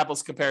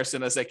apples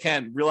comparison as I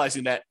can,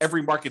 realizing that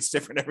every market's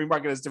different. Every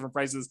market has different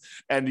prices,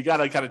 and you got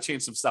to kind of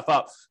change some stuff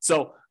up.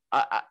 So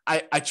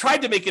I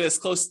tried to make it as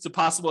close to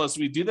possible as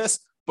we do this,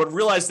 but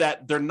realize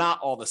that they're not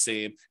all the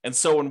same. And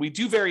so when we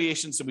do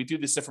variations and we do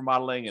this different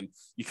modeling, and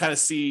you kind of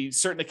see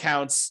certain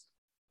accounts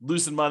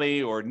losing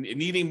money or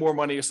needing more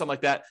money or something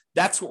like that,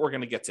 that's what we're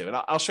going to get to. And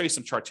I'll show you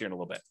some charts here in a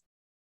little bit.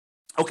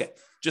 Okay,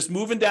 just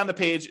moving down the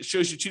page, it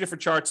shows you two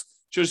different charts.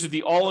 Shows you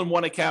the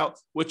all-in-one account,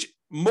 which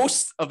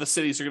most of the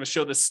cities are going to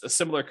show this a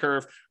similar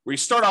curve, where you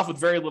start off with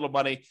very little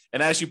money,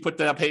 and as you put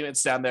the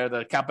payments down there, the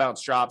account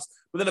balance drops.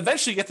 But then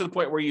eventually you get to the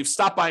point where you've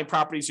stopped buying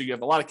properties, or you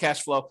have a lot of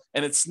cash flow,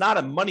 and it's not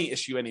a money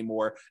issue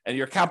anymore, and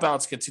your account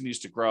balance continues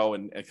to grow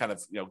and kind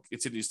of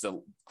continues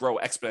to grow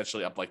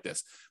exponentially up like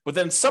this. But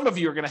then some of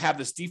you are going to have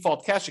this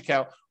default cash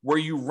account where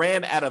you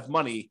ran out of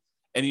money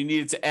and you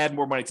needed to add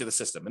more money to the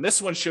system. And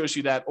this one shows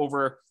you that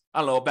over,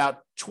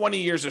 about 20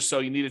 years or so,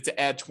 you needed to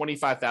add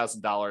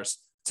 $25,000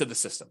 to the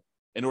system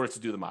in order to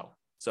do the model.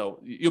 So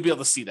you'll be able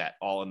to see that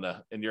all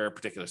in your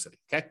particular city.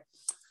 Okay.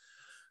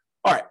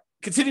 All right.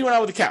 Continuing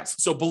on with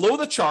accounts. So below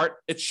the chart,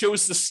 it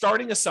shows the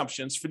starting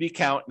assumptions for the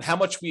account and how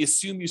much we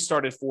assume you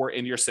started for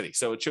in your city.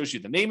 So it shows you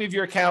the name of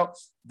your account.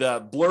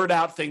 The blurred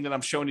out thing that I'm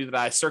showing you that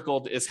I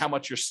circled is how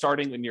much you're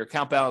starting in your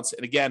account balance.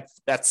 And again,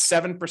 that's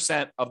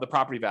 7% of the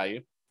property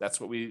value. That's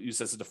what we use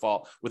as a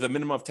default, with a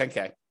minimum of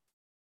 10K.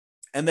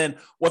 And then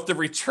what the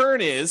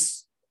return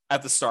is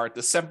at the start,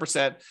 the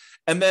 7%.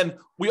 And then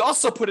we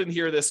also put in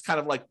here this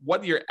kind of like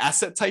what your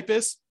asset type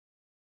is.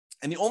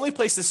 And the only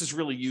place this is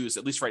really used,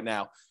 at least right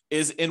now,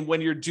 is in when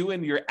you're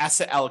doing your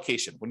asset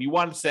allocation. When you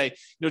want to say,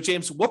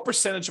 James, what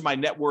percentage of my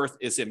net worth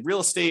is in real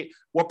estate?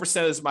 What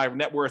percentage of my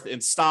net worth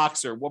in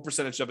stocks? Or what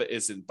percentage of it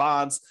is in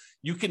bonds?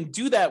 You can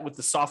do that with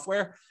the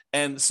software.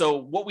 And so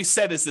what we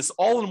said is this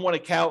all-in-one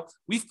account,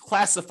 we've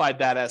classified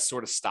that as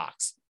sort of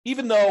stocks.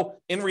 Even though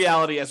in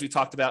reality, as we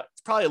talked about,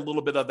 it's probably a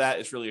little bit of that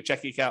is really your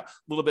checking account, a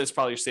little bit is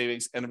probably your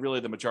savings, and really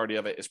the majority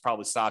of it is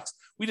probably stocks.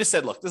 We just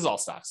said, look, this is all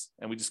stocks,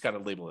 and we just kind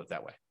of label it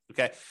that way,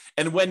 okay?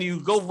 And when you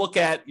go look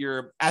at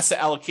your asset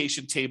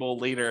allocation table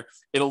later,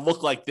 it'll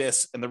look like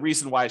this, and the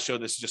reason why I show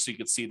this is just so you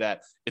can see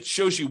that. It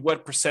shows you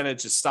what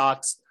percentage is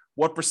stocks,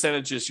 what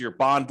percentage is your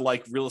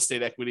bond-like real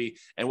estate equity,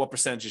 and what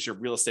percentage is your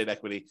real estate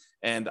equity.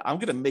 And I'm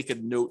going to make a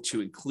note to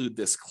include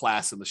this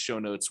class in the show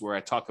notes where I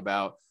talk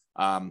about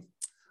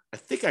I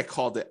think I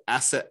called it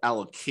asset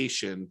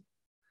allocation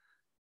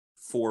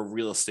for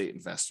real estate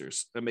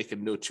investors. I'll make a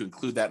note to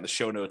include that in the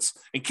show notes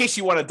in case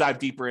you want to dive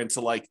deeper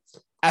into like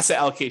asset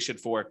allocation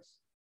for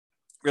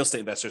real estate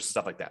investors and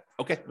stuff like that.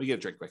 Okay, let me get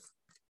a drink quick.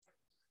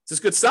 Is this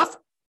good stuff?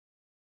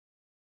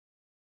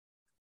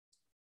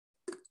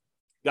 You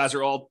guys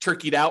are all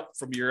turkeyed out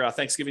from your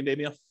Thanksgiving Day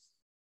meal?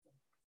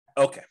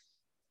 Okay.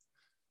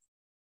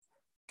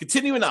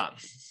 Continuing on.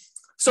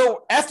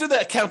 So after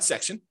the account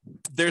section,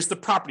 there's the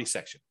property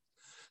section.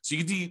 So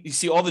you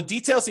see all the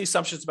details, the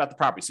assumptions about the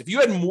property. So if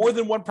you had more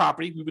than one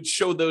property, we would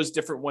show those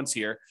different ones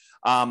here.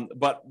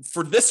 But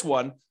for this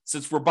one,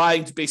 since we're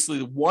buying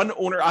basically one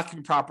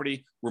owner-occupant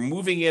property, we're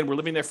moving in, we're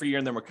living there for a year,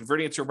 and then we're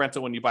converting it to a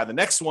rental. When you buy the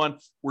next one,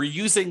 we're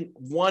using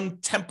one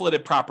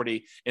templated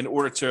property in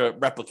order to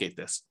replicate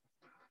this.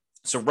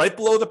 So right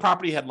below the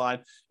property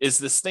headline is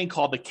this thing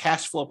called the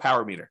cash flow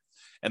power meter.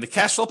 And the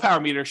cash flow power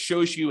meter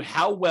shows you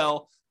how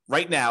well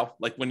right now,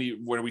 like when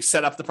we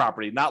set up the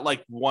property, not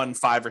like 1,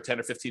 5, or 10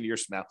 or 15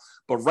 years from now,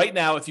 but right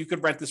now, if you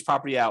could rent this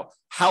property out,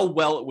 how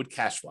well it would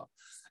cash flow.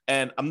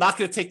 And I'm not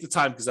going to take the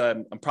time because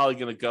I'm probably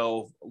going to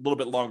go a little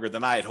bit longer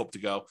than I had hoped to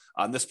go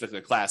on this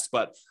particular class.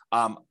 But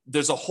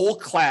there's a whole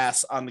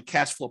class on the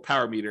cash flow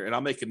power meter, and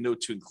I'll make a note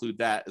to include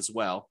that as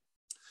well.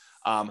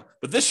 But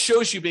this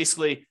shows you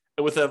basically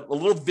with a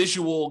little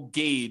visual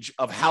gauge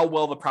of how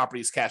well the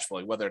property is cash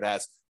flowing, whether it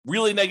has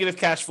really negative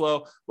cash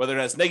flow, whether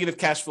it has negative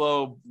cash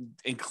flow,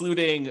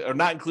 including or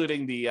not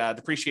including the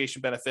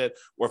depreciation benefit,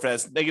 or if it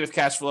has negative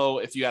cash flow,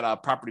 if you had a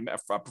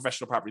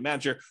professional property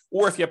manager,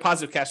 or if you have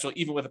positive cash flow,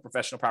 even with a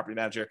professional property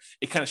manager,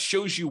 it kind of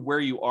shows you where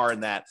you are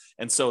in that.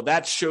 And so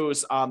that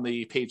shows on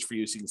the page for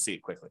you so you can see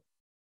it quickly.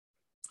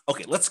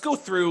 Okay, let's go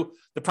through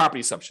the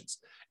property assumptions.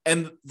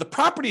 And the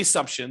property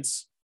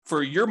assumptions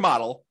for your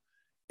model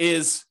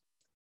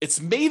it's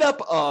made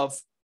up of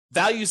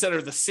values that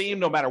are the same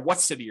no matter what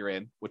city you're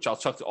in, which I'll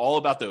talk to all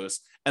about those,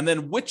 and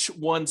then which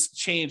ones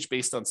change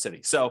based on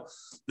city. So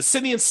the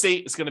city and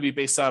state is going to be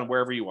based on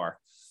wherever you are.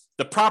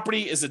 The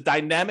property is a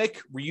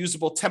dynamic,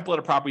 reusable template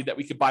of property that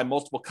we could buy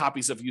multiple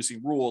copies of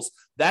using rules.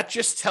 That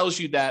just tells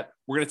you that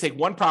we're going to take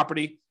one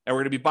property and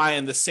we're going to be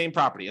buying the same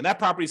property. And that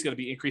property is going to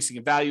be increasing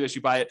in value as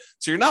you buy it.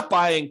 So you're not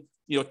buying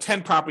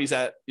 10 properties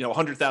at,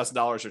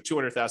 $100,000 or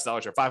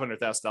 $200,000 or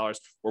 $500,000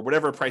 or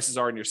whatever prices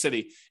are in your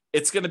city.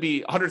 It's going to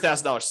be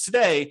 $100,000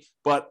 today,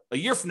 but a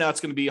year from now, it's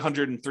going to be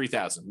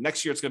 $103,000.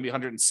 Next year, it's going to be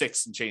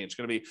 106 and change. It's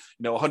going to be,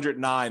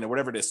 109 or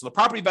whatever it is. So the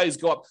property values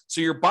go up. So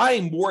you're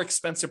buying more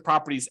expensive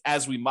properties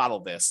as we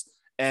model this,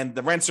 and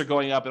the rents are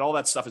going up and all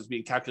that stuff is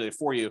being calculated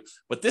for you.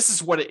 But this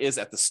is what it is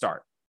at the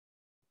start.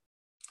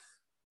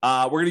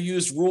 We're going to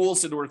use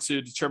rules in order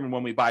to determine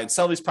when we buy and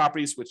sell these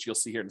properties, which you'll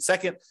see here in a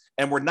second.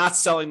 And we're not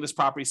selling this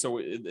property. So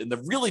in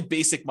the really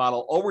basic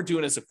model, all we're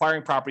doing is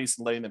acquiring properties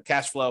and letting them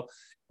cash flow.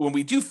 When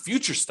we do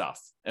future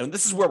stuff, and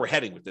this is where we're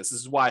heading with this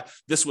is why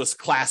this was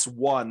class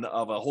one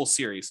of a whole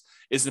series,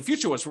 is in the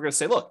future ones, we're going to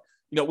say, look,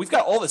 we've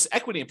got all this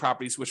equity in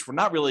properties, which we're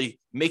not really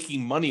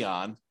making money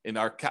on in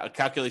our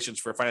calculations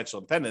for financial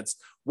independence.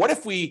 What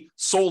if we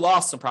sold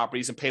off some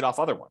properties and paid off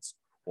other ones?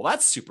 Well,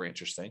 that's super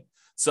interesting.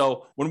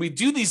 So when we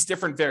do these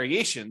different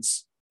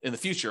variations in the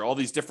future, all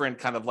these different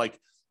kind of like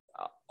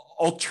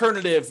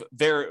alternative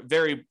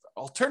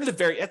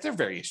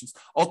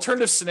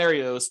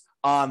scenarios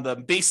on the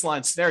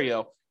baseline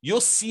scenario,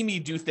 you'll see me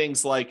do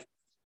things like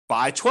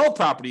buy 12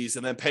 properties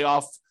and then pay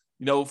off,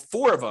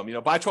 4 of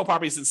them, buy 12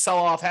 properties and sell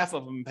off half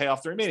of them and pay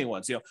off the remaining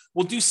ones.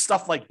 We'll do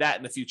stuff like that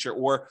in the future,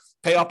 or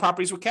pay off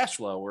properties with cash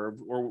flow,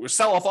 or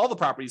sell off all the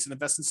properties and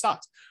invest in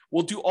stocks.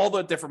 We'll do all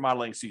the different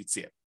modeling so you can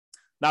see it.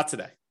 Not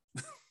today.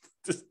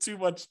 Just too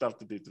much stuff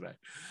to do today.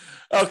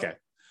 Okay.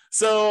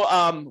 So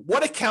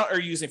what account are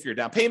you using for your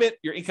down payment,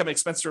 your income and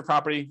expense for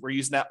property? We're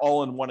using that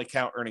all in one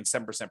account, earning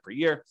 7% per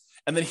year.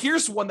 And then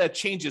here's one that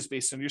changes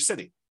based on your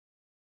city.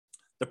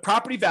 The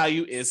property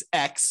value is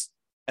X,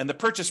 and the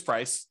purchase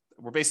price,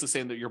 we're basically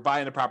saying that you're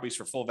buying the properties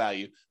for full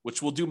value,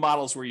 which we'll do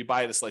models where you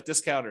buy at a slight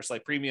discount or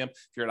slight premium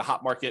if you're in a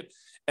hot market.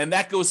 And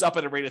that goes up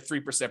at a rate of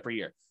 3% per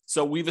year.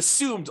 So we've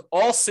assumed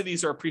all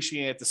cities are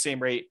appreciating at the same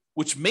rate,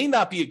 which may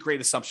not be a great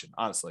assumption,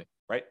 honestly,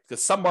 right?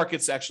 Because some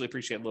markets actually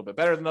appreciate a little bit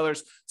better than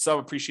others. Some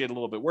appreciate a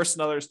little bit worse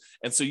than others.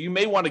 And so you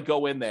may want to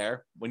go in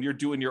there when you're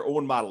doing your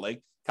own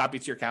modeling, copy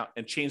it to your account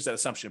and change that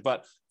assumption.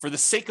 But for the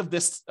sake of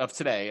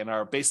today and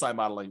our baseline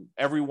modeling,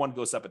 everyone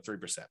goes up at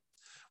 3%.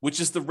 Which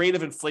is the rate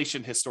of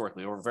inflation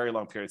historically over a very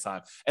long period of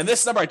time. And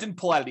this number I didn't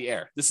pull out of the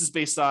air. This is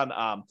based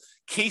on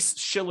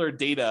Case-Shiller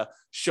data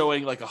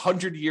showing like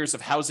 100 years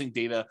of housing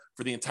data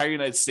for the entire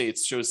United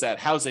States shows that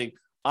housing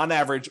on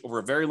average over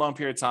a very long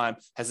period of time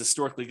has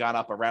historically gone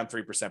up around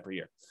 3% per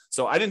year.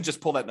 So I didn't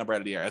just pull that number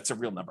out of the air. That's a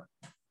real number.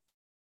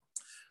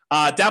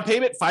 Down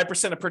payment,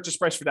 5% of purchase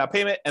price for down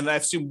payment. And then I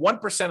assume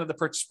 1% of the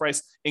purchase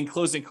price in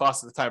closing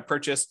costs at the time of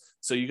purchase.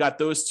 So you got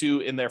those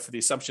two in there for the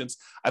assumptions.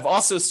 I've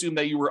also assumed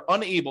that you were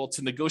unable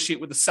to negotiate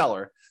with the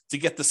seller to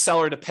get the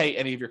seller to pay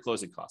any of your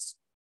closing costs.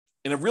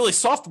 In a really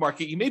soft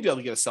market, you may be able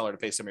to get a seller to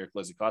pay some of your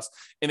closing costs.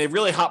 In a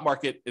really hot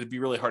market, it'd be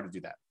really hard to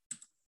do that.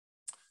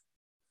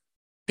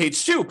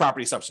 Page 2,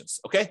 property assumptions.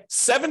 Okay.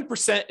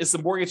 7% is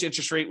the mortgage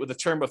interest rate with a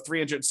term of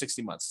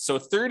 360 months. So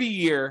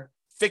 30-year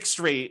fixed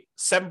rate,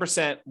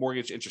 7%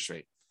 mortgage interest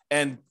rate.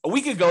 And a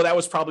week ago, that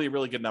was probably a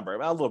really good number,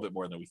 a little bit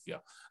more than a week ago.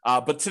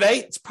 But today,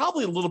 it's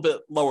probably a little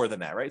bit lower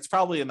than that, right? It's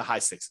probably in the high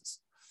 6s.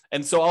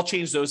 And so I'll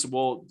change those.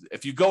 And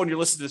if you go and you're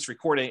listening to this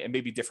recording, it may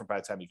be different by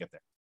the time you get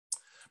there.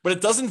 But it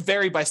doesn't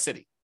vary by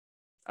city.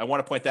 I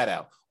want to point that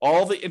out.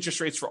 All the interest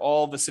rates for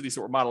all the cities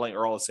that we're modeling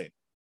are all the same.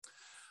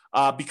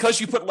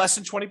 Because you put less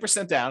than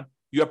 20% down,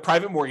 you have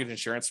private mortgage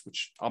insurance,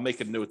 which I'll make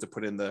a note to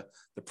put in the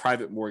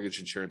private mortgage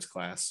insurance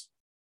class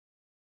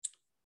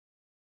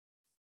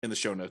in the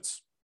show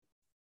notes.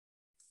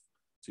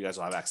 So you guys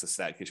will have access to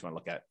that in case you want to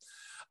look at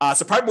it.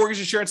 So private mortgage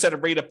insurance at a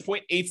rate of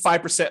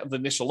 0.85% of the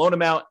initial loan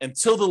amount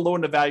until the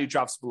loan to value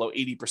drops below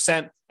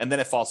 80%, and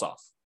then it falls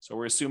off. So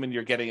we're assuming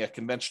you're getting a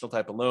conventional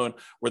type of loan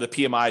where the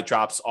PMI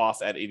drops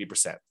off at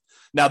 80%.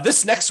 Now,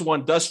 this next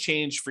one does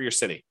change for your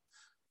city.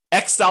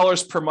 X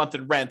dollars per month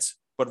in rent,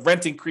 but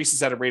rent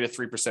increases at a rate of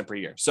 3% per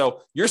year.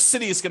 So your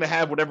city is going to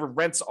have whatever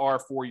rents are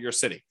for your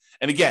city.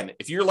 And again,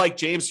 if you're like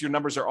James, your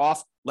numbers are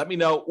off, let me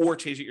know or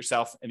change it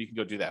yourself and you can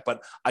go do that.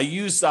 But I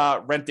use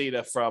rent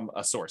data from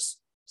a source.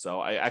 So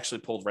I actually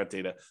pulled rent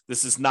data.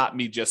 This is not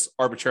me just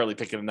arbitrarily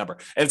picking a number.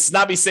 And it's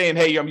not me saying,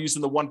 hey, I'm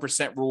using the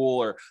 1% rule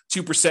or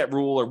 2%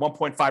 rule or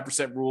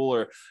 1.5% rule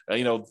or,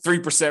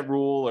 3%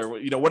 rule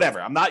or,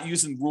 whatever. I'm not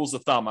using rules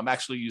of thumb. I'm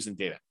actually using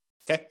data.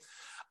 Okay.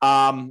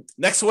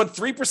 Next one,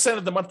 3%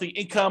 of the monthly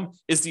income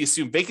is the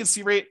assumed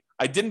vacancy rate.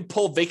 I didn't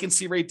pull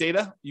vacancy rate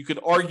data. You could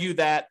argue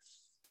that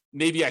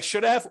maybe I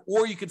should have,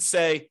 or you could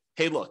say,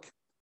 hey, look,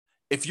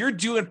 if you're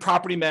doing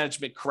property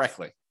management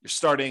correctly, you're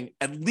starting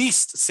at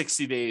least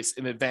 60 days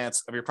in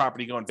advance of your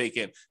property going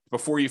vacant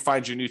before you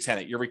find your new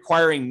tenant. You're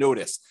requiring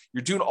notice.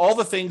 You're doing all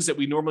the things that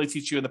we normally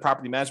teach you in the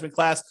property management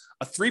class.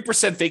 A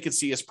 3%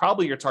 vacancy is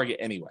probably your target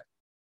anyway.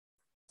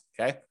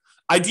 Okay.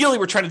 Ideally,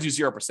 we're trying to do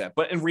 0%,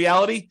 but in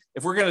reality,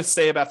 if we're going to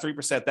stay about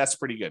 3%, that's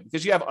pretty good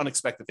because you have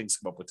unexpected things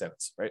come up with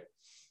tenants, right?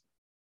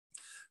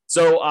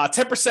 So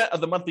 10%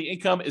 of the monthly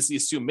income is the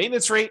assumed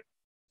maintenance rate.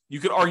 You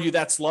could argue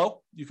that's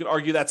low. You could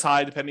argue that's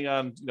high, depending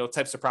on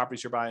types of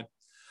properties you're buying.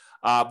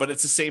 But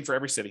it's the same for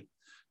every city.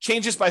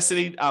 Changes by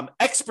city,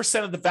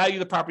 X% of the value of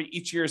the property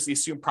each year is the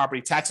assumed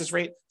property taxes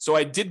rate. So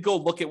I did go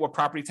look at what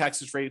property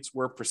taxes rates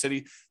were per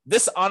city.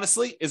 This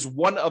honestly is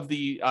one of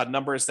the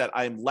numbers that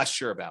I'm less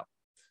sure about.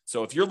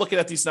 So if you're looking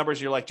at these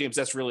numbers, you're like, James,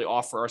 that's really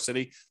off for our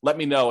city. Let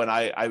me know. And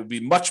I would be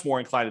much more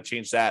inclined to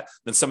change that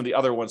than some of the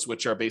other ones,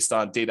 which are based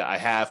on data I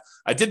have.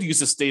 I did use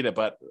this data,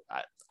 but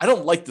I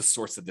don't like the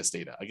source of this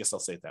data. I guess I'll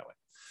say it that way.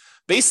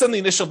 Based on the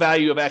initial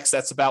value of X,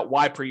 that's about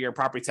Y per year in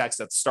property tax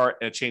at the start,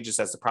 and it changes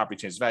as the property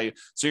changes value.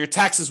 So your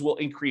taxes will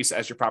increase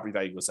as your property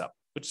value goes up,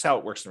 which is how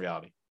it works in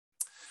reality.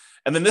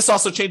 And then this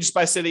also changes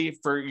by city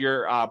for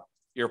your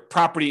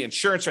property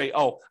insurance rate.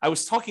 Oh, I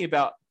was talking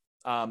about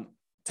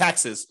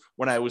taxes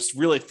when I was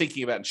really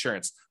thinking about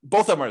insurance.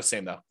 Both of them are the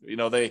same though.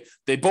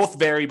 They both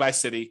vary by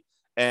city,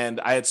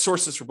 and I had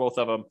sources for both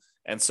of them.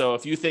 And so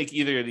if you think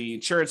either the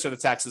insurance or the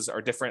taxes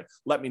are different,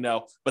 let me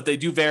know. But they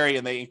do vary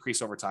and they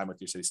increase over time with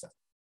your city stuff.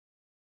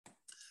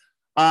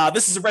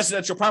 This is a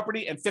residential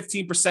property, and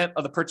 15%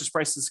 of the purchase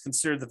price is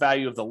considered the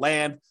value of the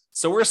land.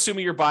 So we're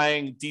assuming you're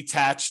buying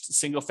detached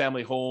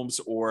single-family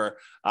homes or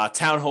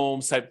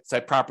townhomes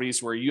type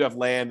properties where you have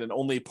land and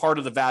only part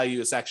of the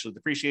value is actually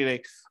depreciating.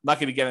 I'm not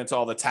going to get into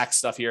all the tax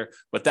stuff here,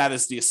 but that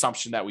is the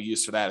assumption that we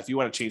use for that. If you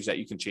want to change that,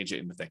 you can change it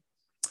in the thing.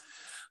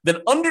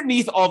 Then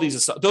underneath all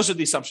these, those are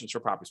the assumptions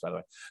for properties, by the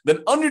way. Then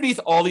underneath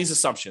all these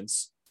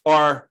assumptions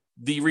are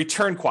the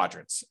return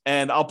quadrants.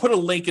 And I'll put a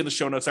link in the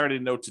show notes. I already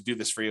know to do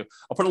this for you.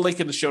 I'll put a link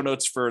in the show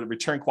notes for the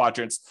return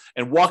quadrants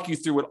and walk you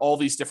through what all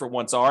these different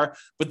ones are.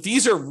 But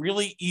these are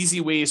really easy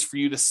ways for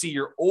you to see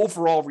your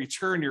overall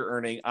return you're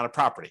earning on a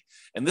property.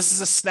 And this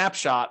is a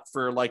snapshot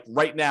for like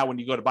right now when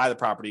you go to buy the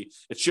property.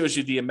 It shows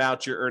you the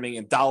amount you're earning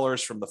in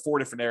dollars from the 4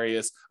 different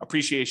areas: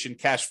 appreciation,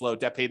 cash flow,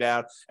 debt pay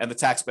down, and the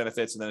tax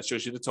benefits. And then it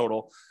shows you the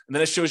total. And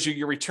then it shows you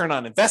your return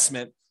on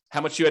investment, how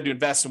much you had to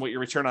invest and what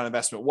your return on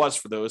investment was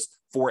for those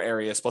 4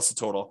 areas plus the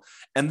total.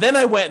 And then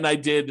I went and I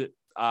did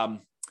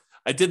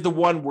the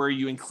one where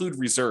you include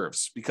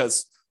reserves,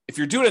 because if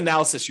you're doing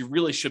analysis, you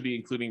really should be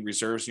including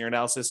reserves in your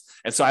analysis.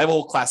 And so I have a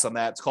whole class on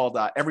that. It's called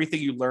Everything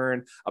You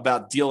Learn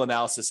About Deal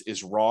Analysis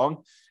is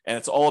Wrong. And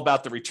it's all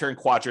about the return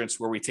quadrants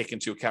where we take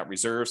into account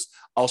reserves.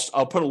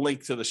 I'll put a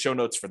link to the show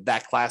notes for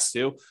that class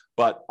too,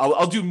 but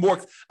I'll do more.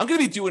 I'm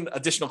going to be doing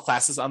additional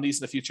classes on these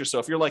in the future. So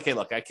if you're like, hey,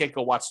 look, I can't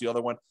go watch the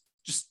other one,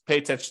 just pay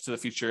attention to the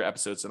future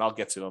episodes and I'll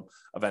get to them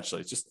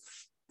eventually.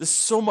 There's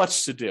so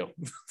much to do.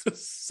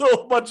 There's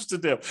so much to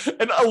do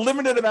and a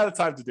limited amount of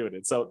time to do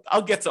it. So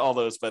I'll get to all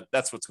those, but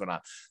that's what's going on.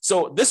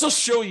 So this will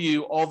show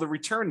you all the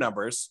return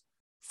numbers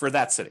for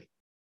that city,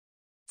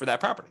 for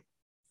that property.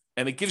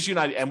 And it gives you an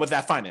idea, and with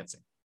that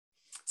financing.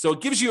 So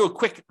it gives you a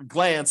quick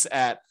glance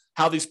at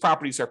how these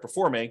properties are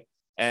performing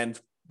and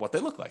what they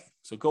look like.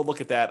 So go look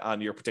at that on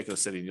your particular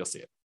city and you'll see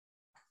it.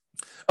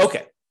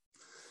 Okay.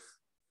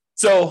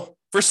 So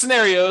for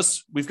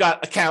scenarios, we've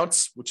got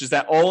accounts, which is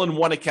that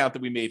all-in-one account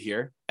that we made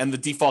here, and the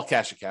default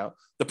cash account.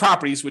 The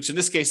properties, which in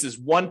this case is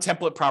one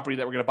template property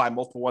that we're going to buy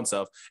multiple ones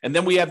of. And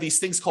then we have these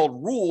things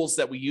called rules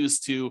that we use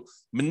to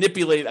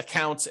manipulate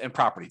accounts and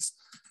properties.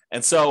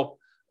 And so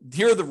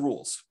here are the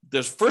rules.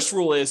 The first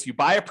rule is you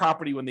buy a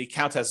property when the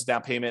account has a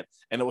down payment,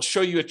 and it will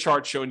show you a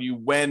chart showing you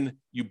when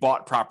you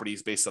bought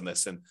properties based on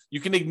this. And you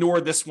can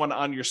ignore this one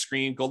on your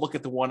screen. Go look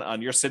at the one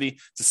on your city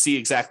to see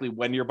exactly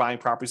when you're buying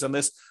properties on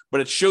this. But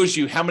it shows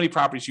you how many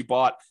properties you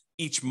bought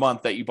each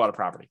month that you bought a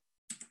property.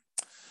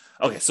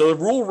 Okay, so the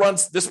rule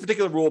runs, this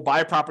particular rule, buy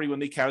a property when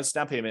the account is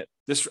down payment.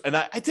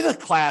 I did a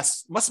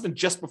class, must have been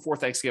just before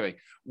Thanksgiving,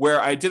 where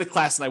I did a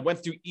class and I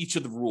went through each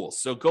of the rules.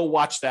 So go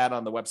watch that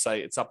on the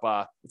website. It's up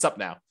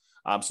now.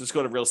 So just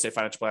go to Real Estate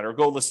Financial Planner or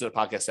go listen to the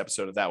podcast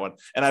episode of that one.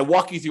 And I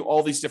walk you through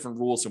all these different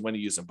rules and when to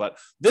use them. But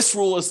this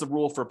rule is the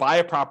rule for buy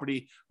a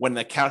property when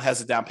the account has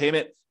a down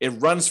payment.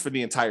 It runs for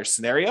the entire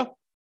scenario.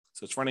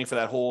 So it's running for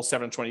that whole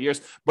 7 to 20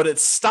 years, but it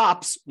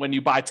stops when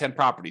you buy 10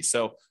 properties.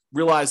 So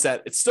realize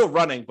that it's still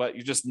running, but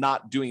you're just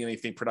not doing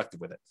anything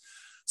productive with it.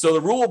 So the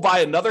rule will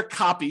buy another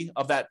copy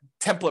of that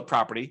template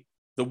property,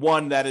 the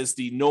one that is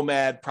the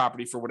Nomad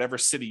property for whatever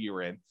city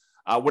you're in,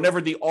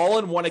 whenever the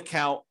all-in-one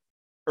account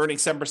earning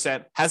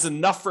 7%, has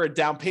enough for a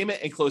down payment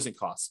and closing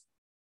costs,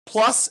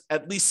 plus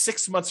at least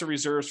 6 months of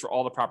reserves for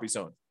all the properties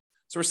owned.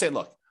 So we're saying,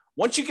 look,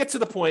 once you get to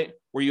the point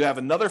where you have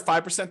another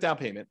 5% down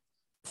payment,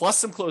 plus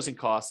some closing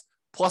costs,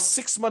 plus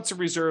 6 months of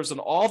reserves on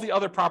all the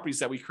other properties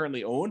that we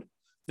currently own,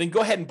 then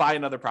go ahead and buy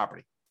another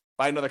property,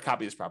 buy another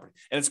copy of this property.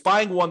 And it's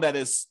buying one that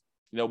is,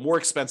 more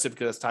expensive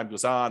because as time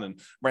goes on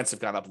and rents have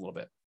gone up a little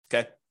bit.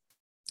 Okay.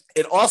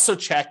 It also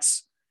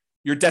checks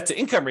your debt to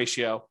income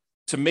ratio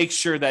to make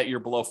sure that you're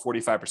below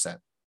 45%.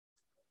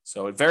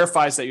 So it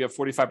verifies that you have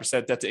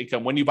 45% debt to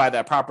income when you buy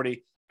that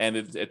property, and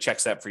it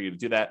checks that for you to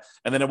do that.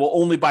 And then it will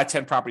only buy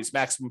 10 properties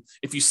maximum.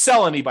 If you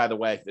sell any, by the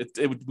way,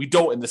 we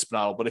don't in this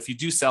model, but if you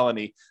do sell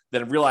any,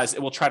 then realize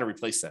it will try to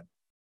replace them.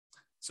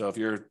 So if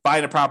you're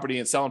buying a property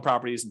and selling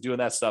properties and doing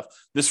that stuff,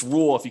 this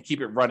rule, if you keep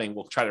it running,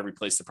 will try to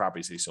replace the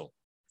properties that you sold.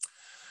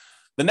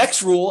 The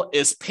next rule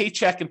is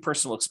paycheck and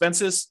personal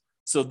expenses.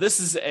 So this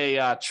is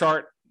a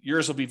chart.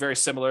 Yours will be very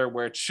similar,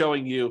 where it's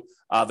showing you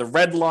the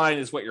red line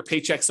is what your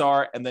paychecks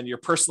are, and then your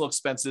personal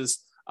expenses,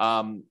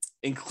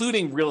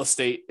 including real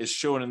estate, is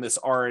shown in this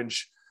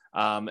orange.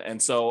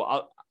 And so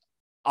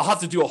I'll have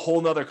to do a whole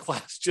nother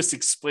class just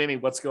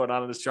explaining what's going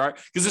on in this chart,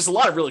 because there's a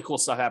lot of really cool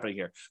stuff happening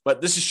here.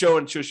 But this is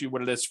shows you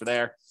what it is for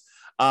there.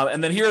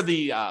 And then here are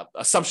the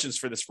assumptions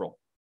for this rule.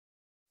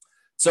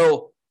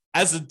 So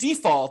as a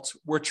default,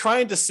 we're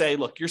trying to say,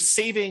 look, you're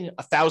saving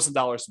 $1,000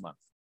 a month.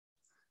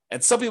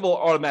 And some people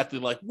are automatically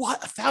like, what,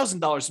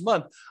 $1,000 a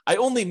month? I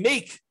only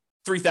make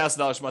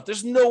 $3,000 a month.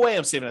 There's no way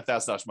I'm saving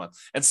 $1,000 a month.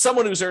 And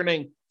someone who's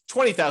earning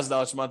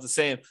 $20,000 a month is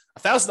saying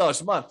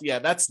 $1,000 a month. Yeah,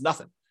 that's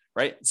nothing,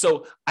 right?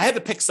 So I had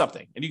to pick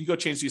something, and you can go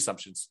change the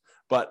assumptions,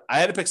 but I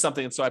had to pick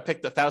something. And so I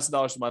picked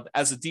 $1,000 a month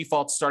as a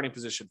default starting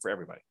position for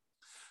everybody.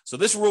 So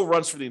this rule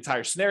runs for the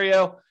entire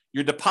scenario.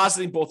 You're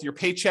depositing both your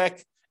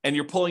paycheck and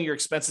you're pulling your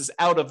expenses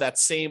out of that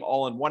same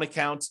all-in-one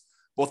account.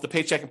 Both the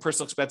paycheck and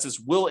personal expenses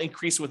will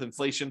increase with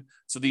inflation.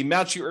 So the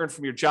amount you earn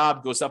from your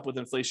job goes up with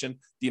inflation.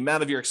 The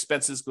amount of your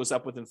expenses goes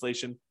up with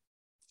inflation.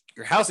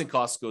 Your housing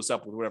costs goes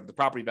up with whatever the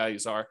property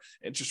values are,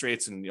 interest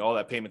rates, and all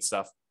that payment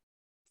stuff.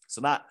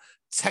 So not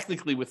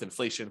technically with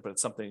inflation, but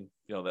it's something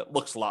that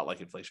looks a lot like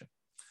inflation.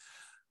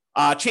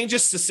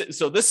 Changes to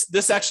so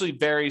this actually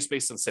varies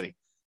based on city.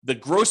 The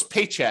gross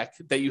paycheck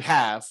that you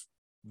have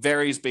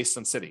varies based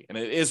on city. And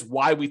it is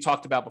why we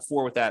talked about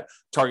before with that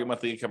target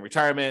monthly income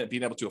retirement,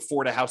 being able to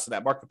afford a house in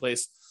that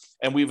marketplace.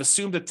 And we've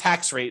assumed a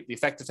tax rate, the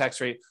effective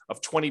tax rate of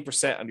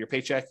 20% on your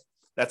paycheck.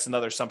 That's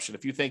another assumption.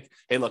 If you think,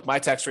 hey, look, my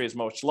tax rate is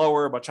much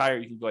lower, much higher,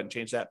 you can go ahead and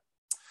change that.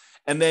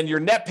 And then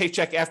your net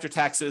paycheck after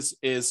taxes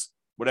is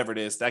whatever it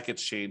is, that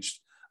gets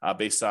changed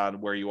based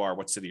on where you are,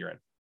 what city you're in.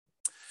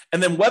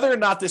 And then whether or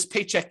not this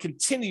paycheck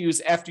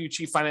continues after you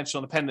achieve financial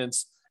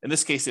independence, in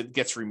this case, it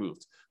gets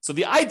removed. So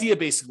the idea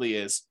basically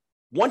is,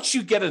 once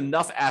you get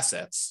enough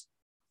assets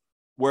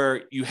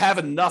where you have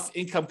enough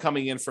income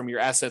coming in from your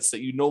assets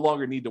that you no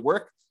longer need to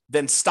work,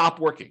 then stop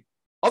working.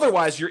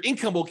 Otherwise, your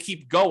income will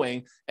keep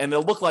going and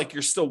it'll look like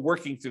you're still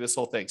working through this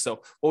whole thing.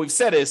 So what we've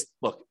said is,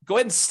 look, go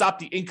ahead and stop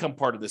the income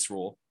part of this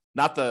rule,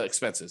 not the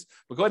expenses,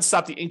 but go ahead and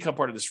stop the income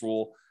part of this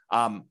rule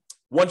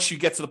once you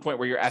get to the point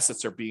where your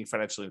assets are being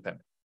financially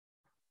independent.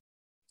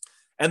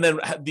 And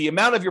then the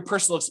amount of your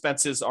personal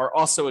expenses are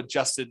also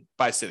adjusted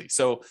by city.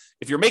 So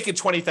if you're making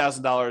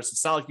 $20,000,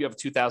 it's not like you have a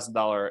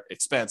 $2,000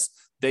 expense.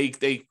 They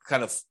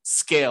kind of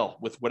scale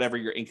with whatever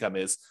your income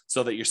is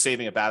so that you're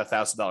saving about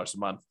 $1,000 a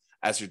month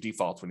as your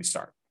default when you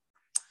start.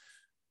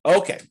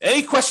 Okay,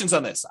 any questions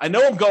on this? I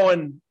know I'm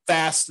going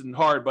fast and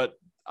hard, but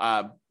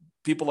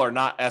people are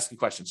not asking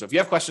questions. So if you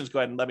have questions, go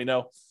ahead and let me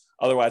know.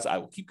 Otherwise, I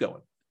will keep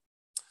going.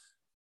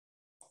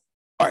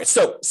 All right,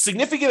 so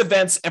significant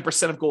events and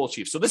percent of goal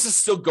achieved. So this is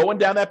still going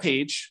down that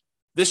page.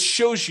 This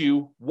shows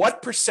you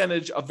what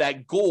percentage of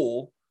that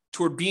goal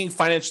toward being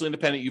financially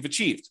independent you've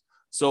achieved.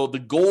 So the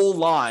goal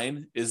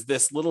line is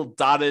this little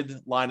dotted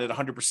line at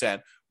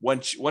 100%.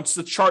 Once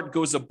the chart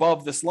goes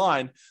above this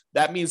line,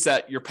 that means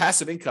that your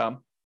passive income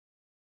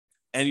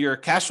and your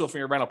cash flow from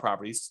your rental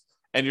properties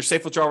and your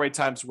safe withdrawal rate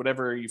times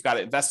whatever you've got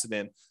it invested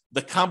in,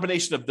 the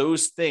combination of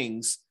those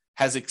things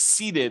has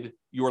exceeded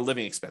your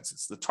living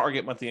expenses, the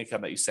target monthly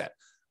income that you set.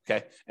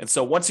 Okay. And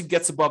so once it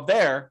gets above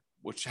there,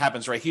 which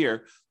happens right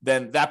here,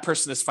 then that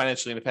person is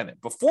financially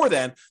independent. Before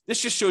then, this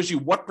just shows you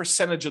what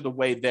percentage of the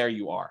way there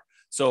you are.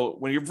 So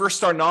when you're first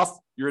starting off,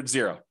 you're at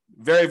zero,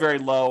 very, very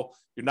low.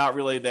 You're not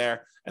really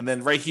there. And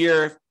then right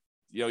here,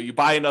 you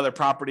buy another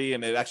property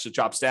and it actually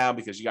drops down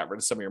because you got rid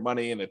of some of your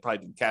money and it probably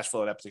didn't cash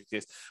flow in that particular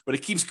case, but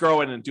it keeps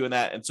growing and doing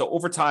that. And so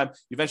over time,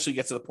 you eventually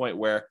get to the point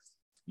where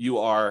you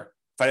are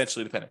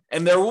financially independent.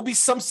 And there will be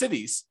some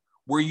cities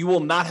where you will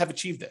not have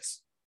achieved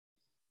this.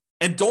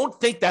 And don't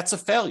think that's a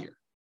failure.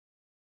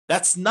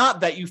 That's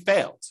not that you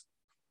failed,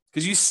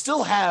 because you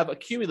still have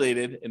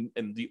accumulated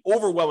in the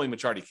overwhelming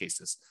majority of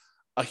cases,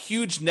 a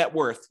huge net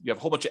worth. You have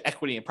a whole bunch of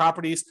equity in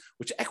properties,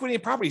 which equity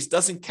in properties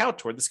doesn't count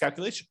toward this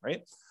calculation,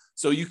 right?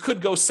 So you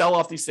could go sell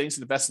off these things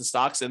and invest in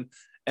stocks. And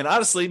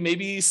honestly,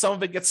 maybe some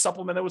of it gets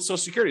supplemented with Social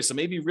Security. So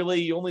maybe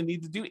really you only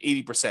need to do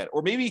 80%,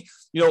 or maybe,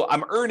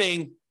 I'm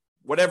earning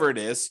whatever it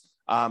is,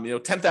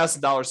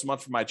 $10,000 a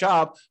month for my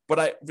job,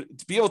 but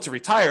to be able to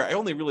retire, I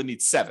only really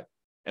need 7.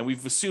 And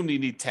we've assumed you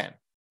need 10.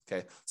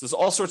 Okay. So there's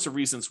all sorts of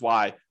reasons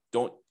why.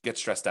 Don't get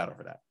stressed out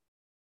over that.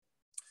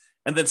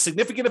 And then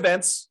significant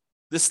events.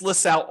 This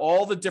lists out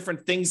all the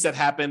different things that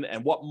happened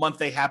and what month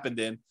they happened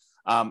in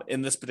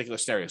this particular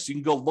scenario. So you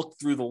can go look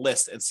through the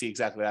list and see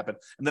exactly what happened.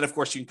 And then, of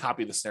course, you can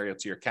copy the scenario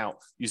to your account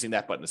using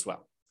that button as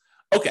well.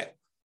 Okay.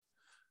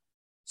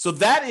 So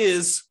that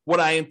is what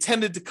I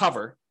intended to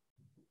cover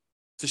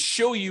to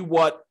show you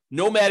what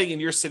nomading in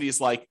your city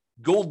is like.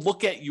 Go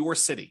look at your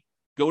city.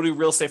 Go to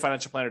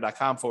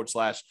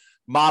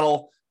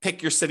realestateFinancialPlanner.com/model.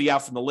 Pick your city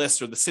out from the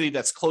list or the city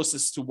that's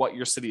closest to what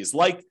your city is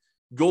like.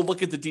 Go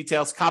look at the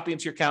details, copy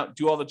into your account,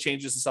 do all the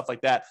changes and stuff like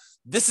that.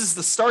 This is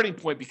the starting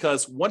point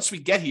because once we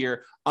get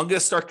here, I'm going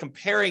to start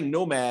comparing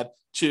Nomad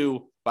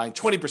to buying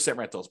 20%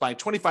 rentals, buying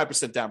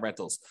 25% down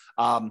rentals,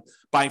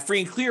 buying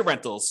free and clear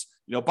rentals,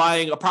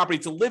 buying a property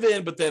to live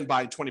in, but then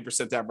buying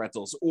 20% down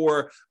rentals,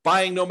 or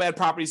buying Nomad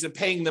properties and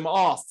paying them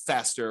off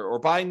faster, or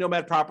buying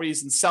Nomad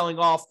properties and selling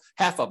off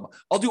half of them.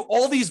 I'll do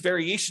all these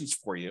variations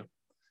for you,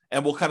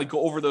 and we'll kind of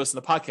go over those in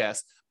the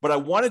podcast. But I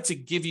wanted to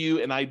give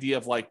you an idea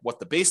of like what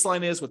the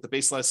baseline is, what the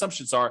baseline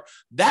assumptions are.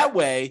 That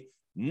way,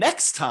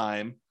 next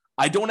time,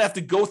 I don't have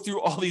to go through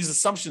all these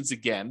assumptions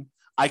again.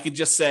 I can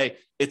just say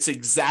it's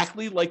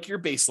exactly like your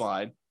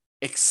baseline,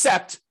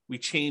 except we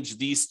change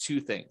these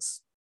 2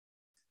 things.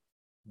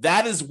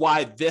 That is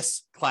why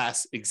this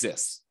class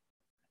exists.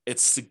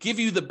 It's to give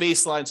you the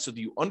baseline so that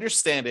you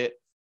understand it,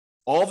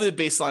 all the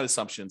baseline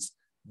assumptions.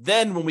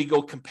 Then when we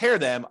go compare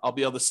them, I'll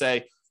be able to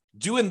say,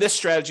 doing this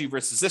strategy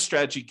versus this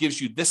strategy gives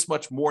you this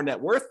much more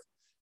net worth.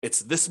 It's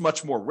this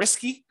much more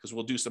risky because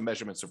we'll do some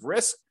measurements of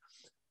risk.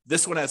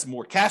 This one has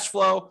more cash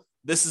flow.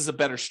 This is a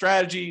better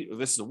strategy. Or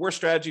this is a worse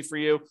strategy for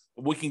you.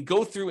 We can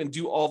go through and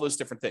do all those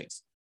different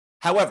things.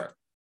 However,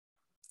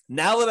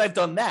 now that I've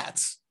done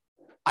that,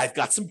 I've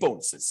got some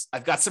bonuses.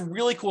 I've got some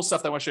really cool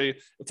stuff that I want to show you.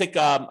 It'll take,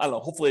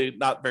 hopefully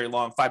not very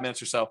long, 5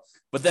 minutes or so.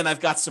 But then I've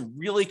got some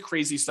really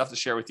crazy stuff to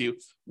share with you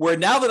where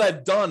now that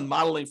I've done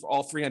modeling for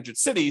all 300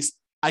 cities,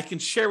 I can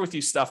share with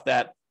you stuff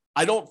that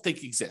I don't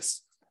think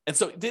exists. And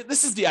so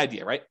this is the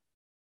idea, right?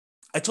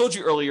 I told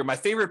you earlier, my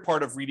favorite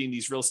part of reading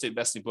these real estate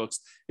investing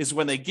books is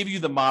when they give you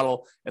the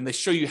model and they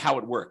show you how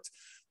it worked.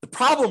 The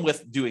problem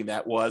with doing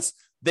that was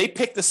they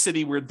picked the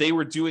city where they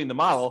were doing the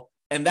model,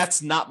 and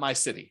that's not my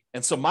city.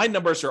 And so my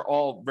numbers are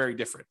all very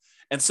different.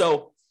 And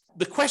so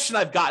the question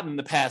I've gotten in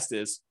the past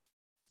is,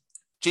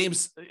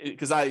 James,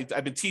 because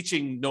I've been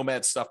teaching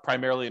Nomad stuff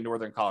primarily in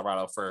Northern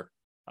Colorado for,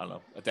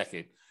 a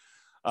decade.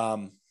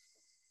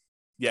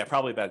 Yeah,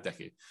 probably about a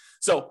decade.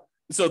 So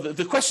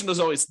the question is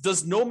always,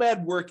 does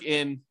Nomad work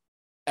in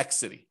X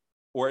city?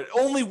 Or it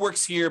only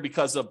works here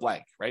because of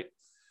blank, right?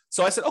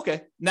 So I said,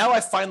 okay, now I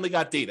finally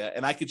got data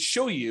and I could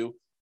show you,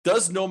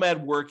 does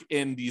Nomad work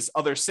in these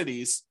other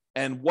cities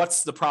and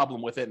what's the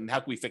problem with it and how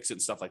can we fix it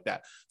and stuff like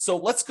that? So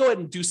let's go ahead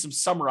and do some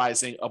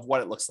summarizing of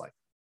what it looks like.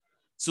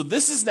 So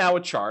this is now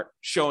a chart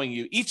showing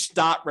you each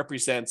dot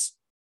represents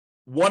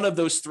one of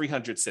those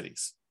 300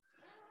 cities.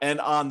 And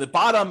on the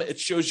bottom, it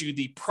shows you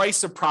the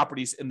price of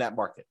properties in that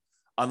market.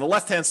 On the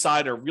left-hand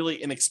side are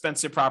really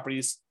inexpensive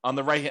properties. On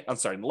the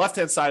the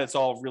left-hand side, it's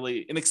all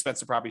really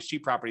inexpensive properties,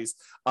 cheap properties.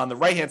 On the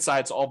right-hand side,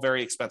 it's all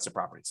very expensive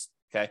properties,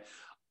 okay?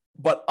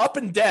 But up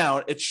and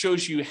down, it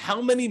shows you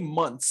how many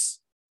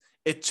months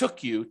it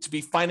took you to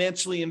be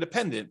financially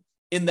independent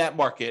in that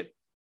market,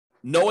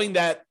 knowing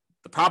that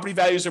the property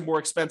values are more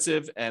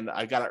expensive and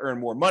I got to earn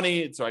more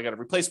money, so I got to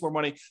replace more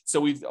money.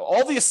 So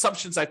all the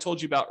assumptions I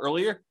told you about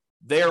earlier,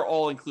 they're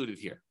all included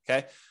here,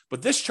 okay?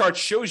 But this chart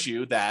shows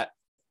you that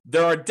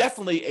there are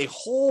definitely a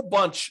whole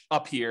bunch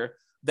up here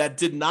that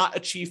did not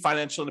achieve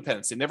financial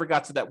independence. They never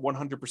got to that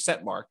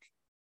 100% mark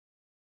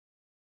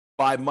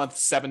by month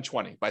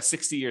 720, by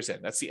 60 years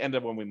in. That's the end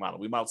of when we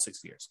modeled. We modeled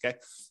 60 years, okay?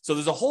 So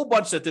there's a whole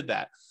bunch that did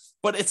that.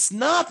 But it's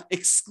not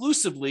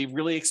exclusively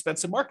really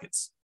expensive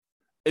markets.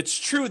 It's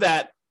true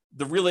that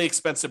the really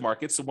expensive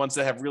markets, the ones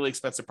that have really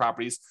expensive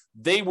properties,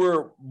 they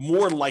were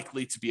more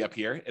likely to be up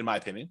here, in my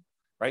opinion.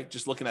 Right?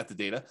 Just looking at the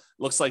data,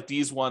 looks like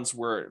these ones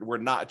were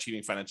not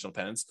achieving financial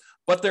independence,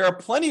 but there are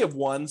plenty of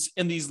ones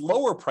in these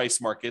lower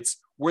price markets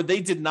where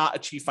they did not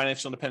achieve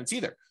financial independence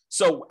either.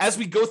 So as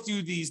we go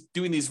through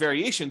doing these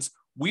variations,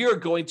 we are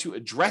going to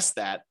address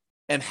that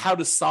and how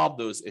to solve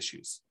those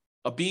issues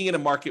of being in a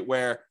market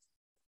where,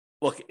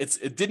 look,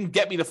 it didn't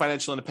get me to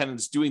financial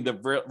independence doing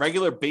the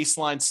regular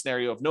baseline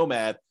scenario of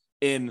Nomad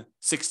in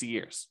 60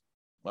 years.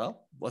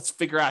 Well, let's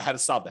figure out how to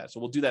solve that. So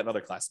we'll do that in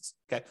other classes,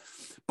 okay?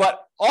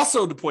 But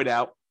also to point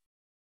out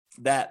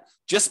that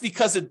just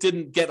because it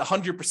didn't get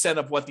 100%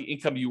 of what the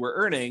income you were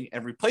earning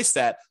and replace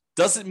that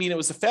doesn't mean it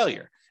was a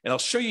failure. And I'll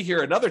show you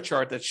here another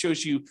chart that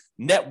shows you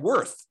net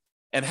worth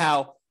and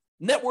how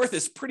net worth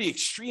is pretty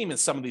extreme in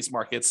some of these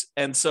markets.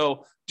 And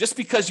so just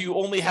because you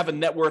only have a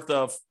net worth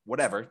of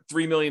whatever,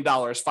 $3 million,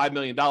 $5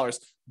 million,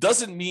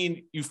 doesn't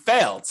mean you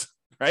failed,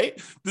 right?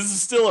 This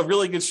is still a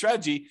really good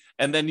strategy.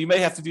 And then you may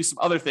have to do some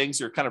other things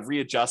or kind of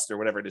readjust or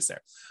whatever it is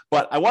there.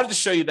 But I wanted to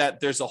show you that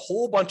there's a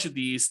whole bunch of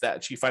these that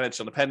achieve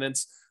financial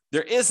independence.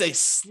 There is a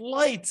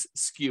slight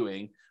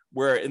skewing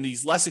where in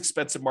these less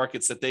expensive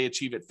markets that they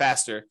achieve it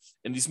faster.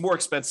 In these more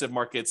expensive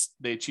markets,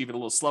 they achieve it a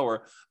little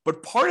slower.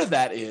 But part of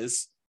that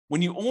is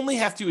when you only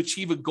have to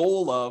achieve a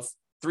goal of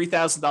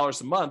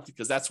 $3,000 a month,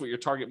 because that's what your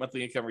target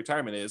monthly income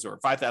retirement is, or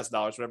 $5,000,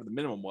 whatever the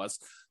minimum was,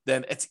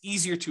 then it's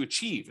easier to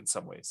achieve in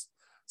some ways.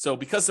 So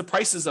because the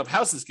prices of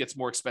houses gets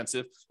more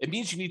expensive, it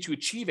means you need to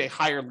achieve a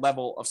higher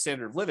level of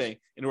standard of living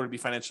in order to be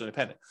financially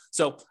independent.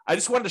 So I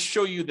just wanted to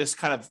show you this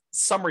kind of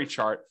summary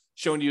chart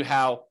showing you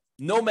how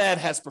Nomad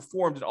has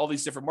performed in all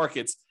these different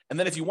markets. And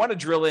then if you want to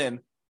drill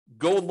in,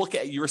 go look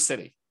at your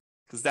city,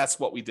 because that's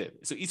what we did.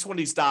 So each one of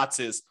these dots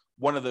is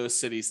one of those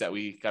cities that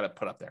we got to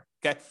put up there.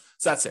 Okay,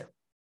 so that's there.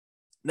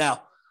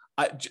 Now,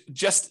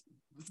 just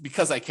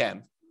because I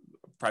can,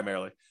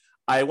 primarily,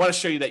 I want to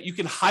show you that you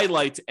can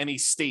highlight any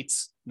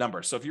state's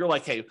number. So if you're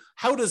like, hey,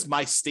 how does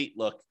my state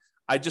look?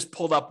 I just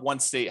pulled up one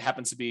state, it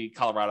happens to be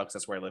Colorado because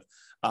that's where I live.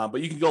 But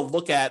you can go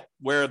look at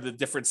where the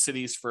different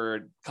cities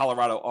for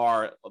Colorado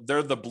are.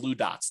 They're the blue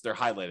dots. They're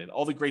highlighted.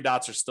 All the gray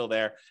dots are still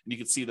there, and you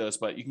can see those,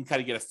 but you can kind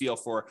of get a feel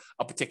for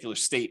a particular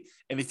state.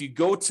 And if you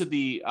go to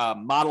the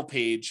model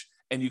page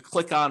and you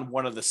click on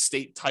one of the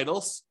state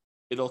titles,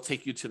 it'll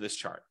take you to this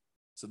chart.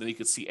 So then you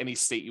can see any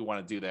state you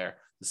want to do there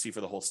to see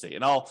for the whole state.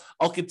 And I'll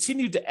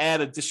continue to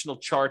add additional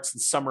charts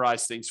and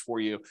summarize things for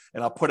you,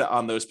 and I'll put it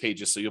on those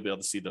pages so you'll be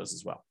able to see those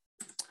as well.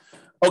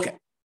 Okay,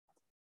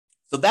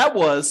 so that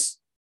was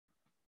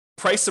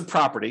price of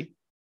property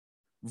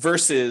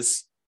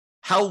versus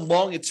how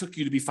long it took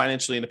you to be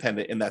financially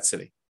independent in that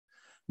city.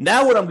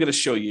 Now what I'm going to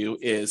show you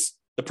is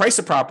the price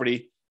of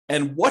property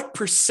and what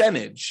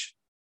percentage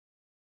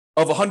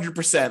of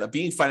 100% of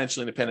being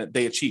financially independent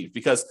they achieved.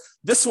 Because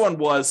this one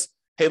was,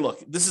 hey,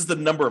 look, this is the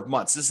number of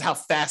months. This is how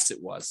fast it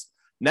was.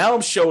 Now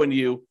I'm showing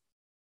you,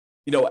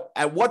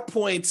 at what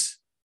point,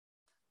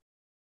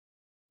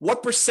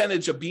 what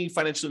percentage of being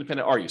financially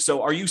independent are you?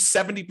 So are you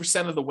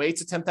 70% of the way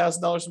to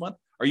 $10,000 a month?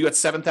 Are you at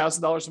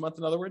 $7,000 a month,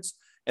 in other words?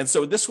 And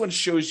so this one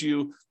shows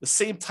you the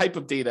same type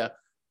of data,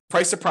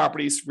 price of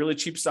properties, really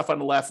cheap stuff on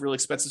the left, really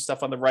expensive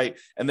stuff on the right,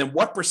 and then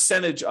what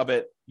percentage of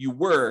it you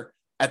were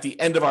at the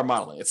end of our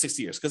modeling at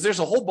 60 years. Because there's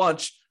a whole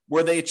bunch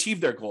where they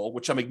achieved their goal,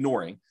 which I'm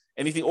ignoring.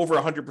 Anything over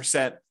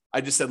 100%,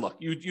 I just said, look,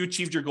 you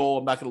achieved your goal.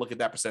 I'm not going to look at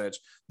that percentage.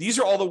 These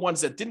are all the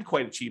ones that didn't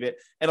quite achieve it.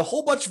 And a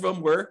whole bunch of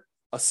them were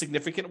a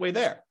significant way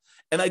there.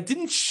 And I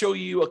didn't show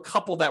you a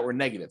couple that were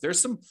negative. There's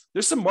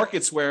some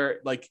markets where,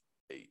 like,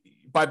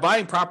 by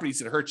buying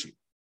properties, it hurts you,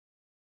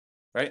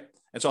 right?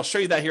 And so I'll show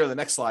you that here on the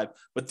next slide.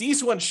 But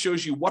these ones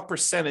shows you what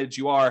percentage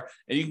you are,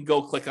 and you can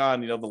go click on,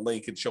 the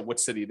link and show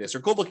what city it is, or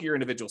go look at your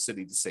individual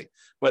city to see.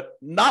 But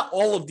not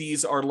all of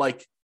these are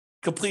like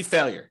complete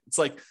failure. It's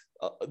like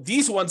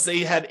these ones,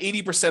 they had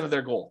 80% of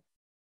their goal.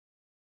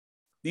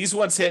 These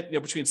ones hit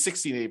between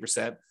 60 and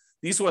 80%.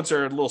 These ones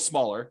are a little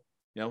smaller,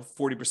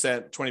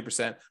 40%, 20%,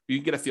 but you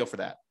can get a feel for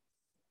that.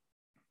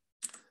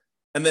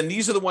 And then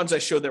these are the ones I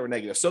showed that were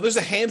negative. So there's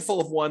a handful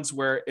of ones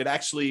where it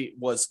actually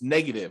was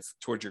negative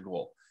towards your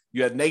goal.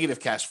 You had negative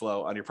cash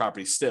flow on your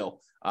property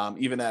still,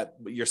 even at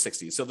year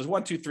 60. So there's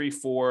 1, 2, 3,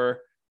 4,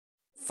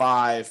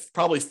 5,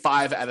 probably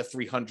 5 out of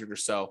 300 or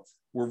so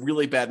were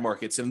really bad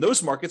markets. And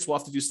those markets we'll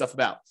have to do stuff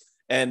about.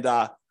 And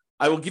I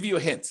will give you a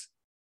hint.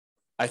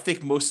 I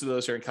think most of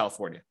those are in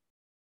California.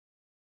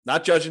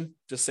 Not judging,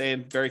 just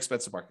saying very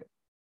expensive market.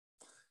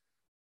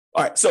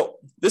 All right, so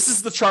this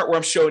is the chart where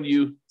I'm showing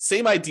you,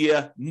 same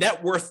idea,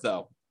 net worth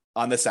though,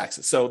 on this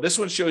axis. So this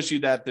one shows you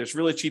that there's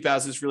really cheap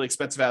houses, really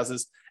expensive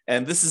houses,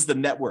 and this is the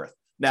net worth.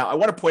 Now, I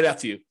want to point out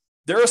to you,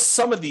 there are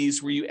some of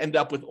these where you end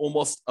up with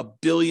almost $1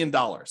 billion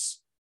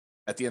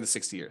at the end of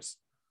 60 years.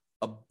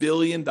 $1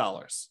 billion.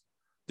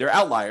 They're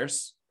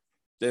outliers.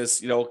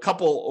 There's, a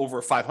couple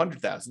over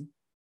 500,000.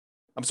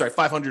 I'm sorry,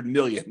 500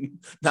 million,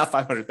 not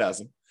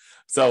 500,000.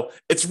 So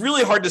it's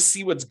really hard to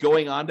see what's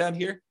going on down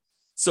here.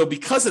 So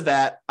because of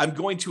that, I'm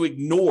going to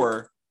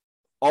ignore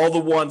all the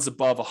ones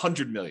above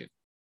 100 million.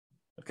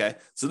 Okay.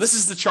 So this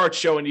is the chart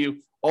showing you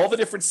all the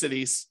different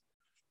cities,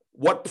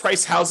 what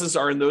price houses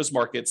are in those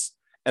markets,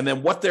 and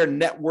then what their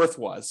net worth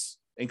was,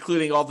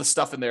 including all the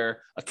stuff in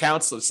their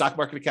accounts, so the stock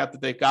market account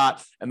that they've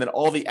got, and then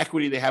all the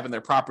equity they have in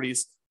their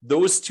properties.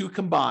 Those two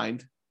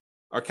combined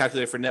are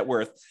calculated for net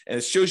worth, and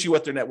it shows you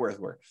what their net worth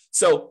were.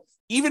 So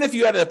even if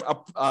you had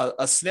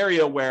a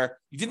scenario where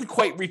you didn't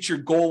quite reach your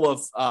goal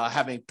of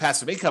having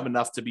passive income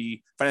enough to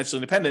be financially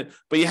independent,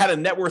 but you had a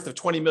net worth of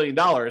 $20 million,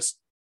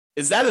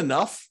 is that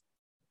enough?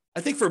 I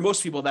think for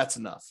most people, that's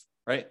enough,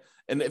 right?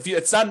 And if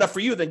it's not enough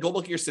for you, then go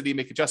look at your city and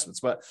make adjustments.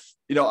 But,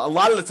 a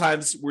lot of the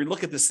times we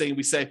look at this thing,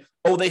 we say,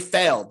 oh, they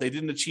failed. They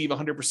didn't achieve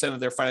 100% of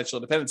their financial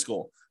independence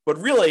goal. But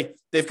really,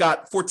 they've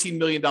got $14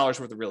 million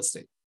worth of real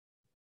estate.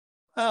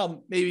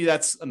 Well, maybe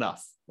that's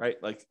enough, right?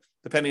 Like,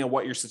 depending on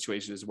what your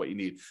situation is and what you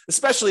need,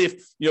 especially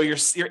if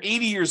you're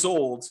 80 years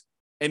old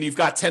and you've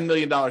got $10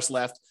 million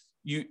left.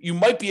 you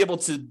might be able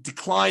to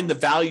decline the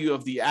value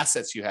of the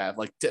assets you have,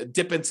 like to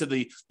dip into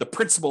the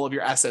principal of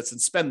your assets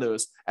and spend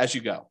those as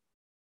you go.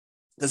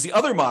 Because the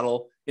other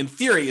model, in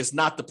theory, is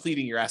not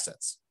depleting your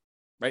assets,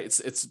 right?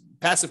 It's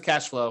passive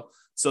cash flow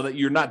so that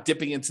you're not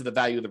dipping into the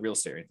value of the real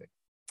estate or anything.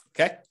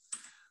 Okay.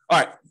 All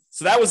right.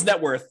 So that was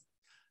net worth.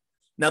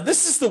 Now,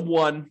 this is the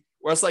one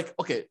where I was like,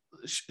 okay,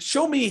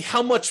 show me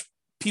how much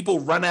people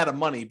run out of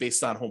money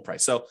based on home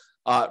price. So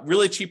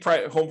really cheap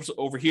homes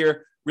over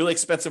here, really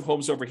expensive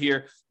homes over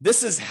here.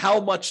 This is how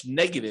much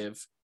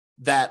negative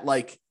that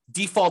like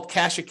default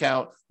cash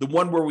account, the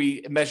one where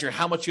we measure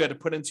how much you had to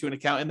put into an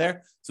account in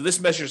there. So this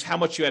measures how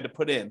much you had to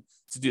put in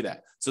to do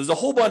that. So there's a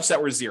whole bunch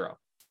that were zero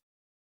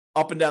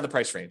up and down the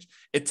price range.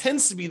 It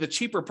tends to be the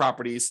cheaper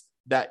properties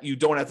that you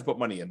don't have to put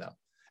money in though.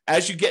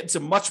 As you get into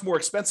much more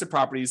expensive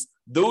properties,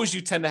 those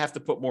you tend to have to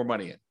put more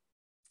money in.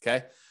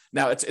 Okay.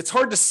 Now it's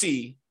hard to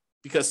see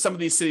because some of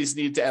these cities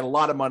need to add a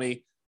lot of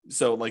money.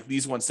 So like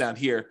these ones down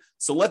here.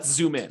 So let's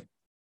zoom in.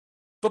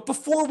 But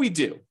before we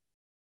do,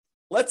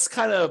 let's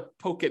kind of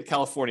poke at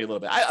California a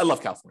little bit. I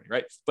love California,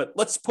 right? But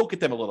let's poke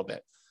at them a little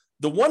bit.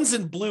 The ones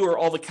in blue are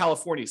all the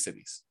California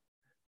cities.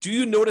 Do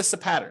you notice a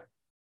pattern?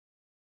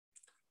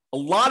 A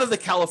lot of the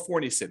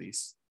California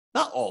cities,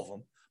 not all of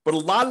them, but a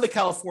lot of the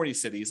California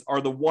cities are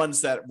the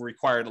ones that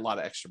required a lot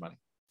of extra money.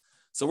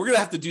 So we're going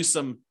to have to do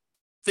some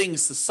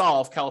things to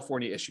solve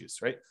California issues,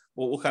 right?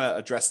 We'll kind of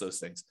address those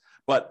things.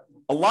 But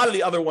a lot of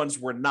the other ones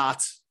were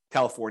not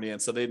California,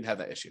 and so they didn't have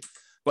that issue.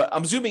 But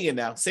I'm zooming in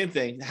now, same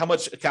thing, how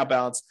much account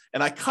balance,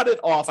 and I cut it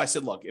off. I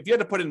said, look, if you had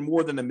to put in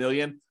more than $1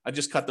 million, I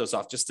just cut those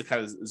off just to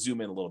kind of zoom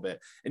in a little bit.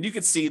 And you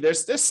can see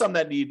there's some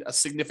that need a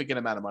significant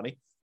amount of money,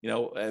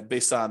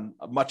 based on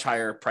much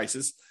higher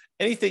prices.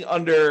 Anything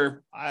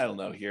under, I don't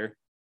know here,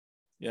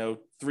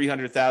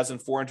 300,000,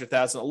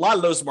 400,000, a lot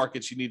of those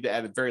markets you need to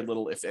add very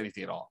little, if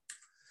anything at all.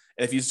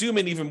 And if you zoom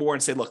in even more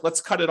and say, look,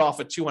 let's cut it off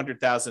at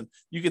 200,000,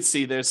 you can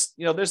see there's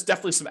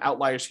definitely some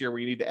outliers here where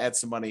you need to add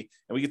some money.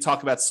 And we can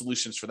talk about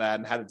solutions for that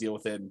and how to deal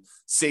with it and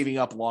saving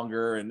up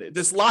longer. And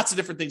there's lots of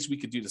different things we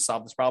could do to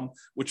solve this problem,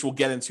 which we'll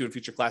get into in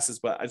future classes.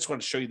 But I just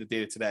want to show you the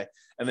data today.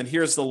 And then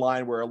here's the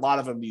line where a lot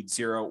of them need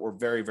zero or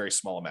very, very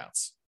small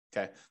amounts.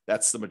 Okay.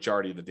 That's the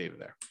majority of the data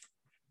there.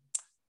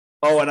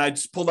 Oh, and I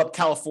just pulled up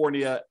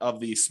California of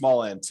the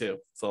small end too.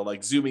 So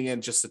like zooming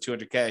in just to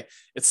 200K,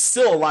 it's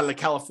still a lot of the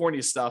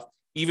California stuff,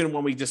 even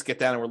when we just get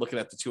down and we're looking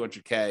at the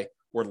 200K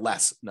or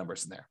less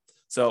numbers in there.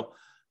 So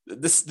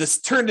this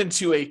turned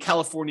into a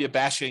California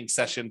bashing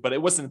session, but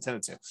it wasn't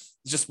intended to. It's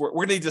just we're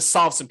going to need to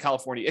solve some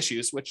California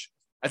issues, which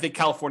I think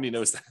California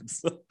knows that.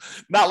 So,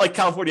 not like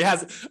California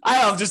has it.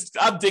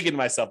 I'm digging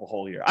myself a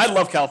hole here. I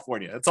love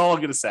California. That's all I'm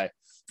going to say.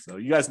 So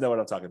you guys know what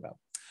I'm talking about.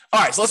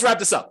 All right, so let's wrap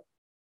this up.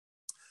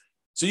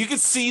 So you can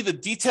see the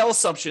detailed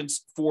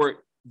assumptions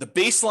for the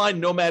baseline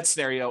Nomad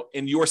scenario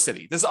in your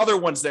city. There's other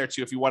ones there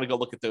too. If you want to go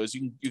look at those,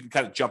 you can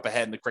kind of jump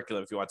ahead in the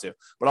curriculum if you want to,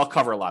 but I'll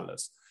cover a lot of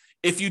those.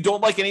 If you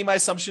don't like any of my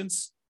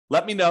assumptions,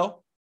 let me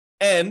know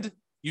and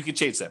you can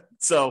change them.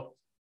 So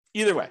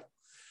either way.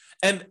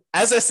 And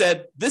as I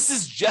said, this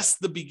is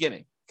just the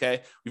beginning.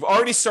 Okay. We've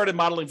already started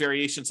modeling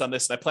variations on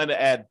this, and I plan to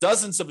add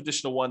dozens of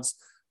additional ones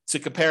to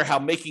compare how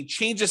making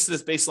changes to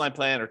this baseline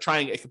plan or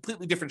trying a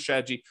completely different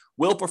strategy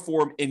will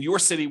perform in your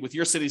city with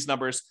your city's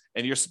numbers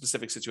and your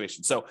specific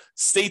situation. So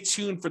stay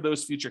tuned for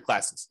those future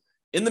classes.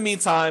 In the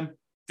meantime,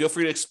 feel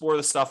free to explore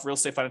the stuff,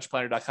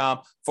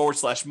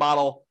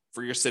 realestatefinancialplanner.com/model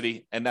for your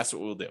city. And that's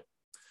what we'll do.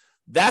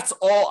 That's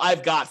all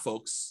I've got,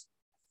 folks.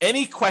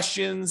 Any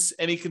questions,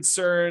 any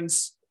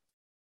concerns?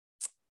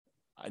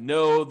 I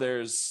know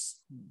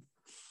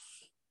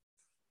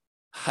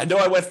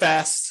I went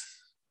fast.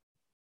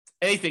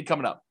 Anything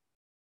coming up?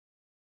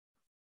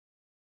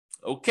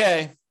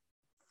 Okay.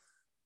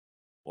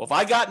 Well, if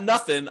I got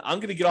nothing, I'm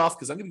going to get off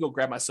because I'm going to go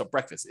grab myself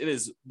breakfast.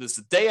 This is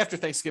the day after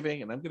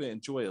Thanksgiving, and I'm going to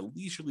enjoy a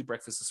leisurely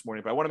breakfast this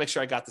morning. But I want to make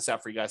sure I got this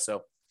out for you guys.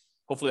 So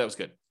hopefully that was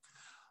good.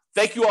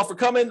 Thank you all for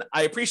coming.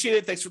 I appreciate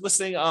it. Thanks for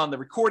listening on the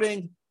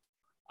recording.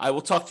 I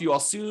will talk to you all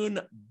soon.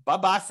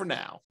 Bye-bye for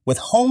now. With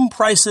home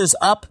prices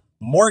up,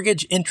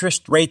 mortgage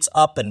interest rates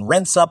up, and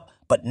rents up,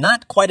 but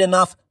not quite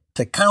enough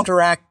to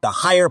counteract the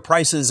higher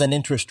prices and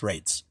interest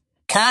rates.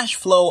 Cash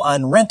flow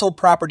on rental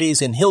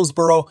properties in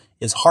Hillsboro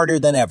is harder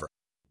than ever.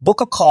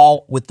 Book a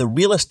call with the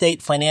Real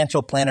Estate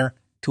Financial Planner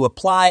to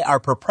apply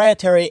our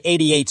proprietary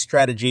 88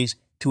 strategies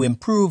to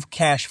improve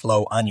cash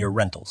flow on your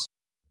rentals.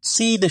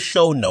 See the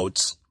show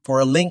notes for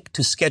a link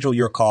to schedule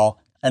your call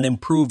and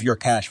improve your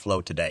cash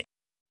flow today.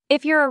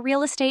 If you're a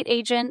real estate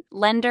agent,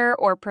 lender,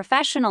 or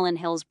professional in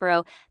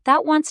Hillsboro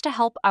that wants to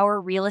help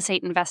our real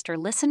estate investor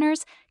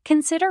listeners,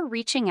 consider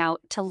reaching out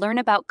to learn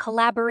about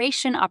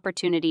collaboration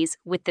opportunities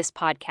with this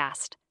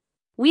podcast.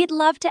 We'd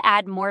love to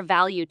add more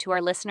value to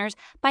our listeners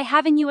by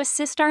having you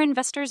assist our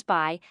investors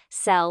buy,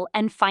 sell,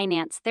 and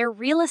finance their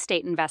real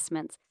estate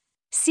investments.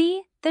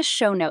 See the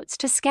show notes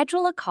to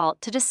schedule a call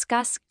to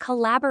discuss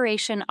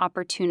collaboration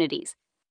opportunities.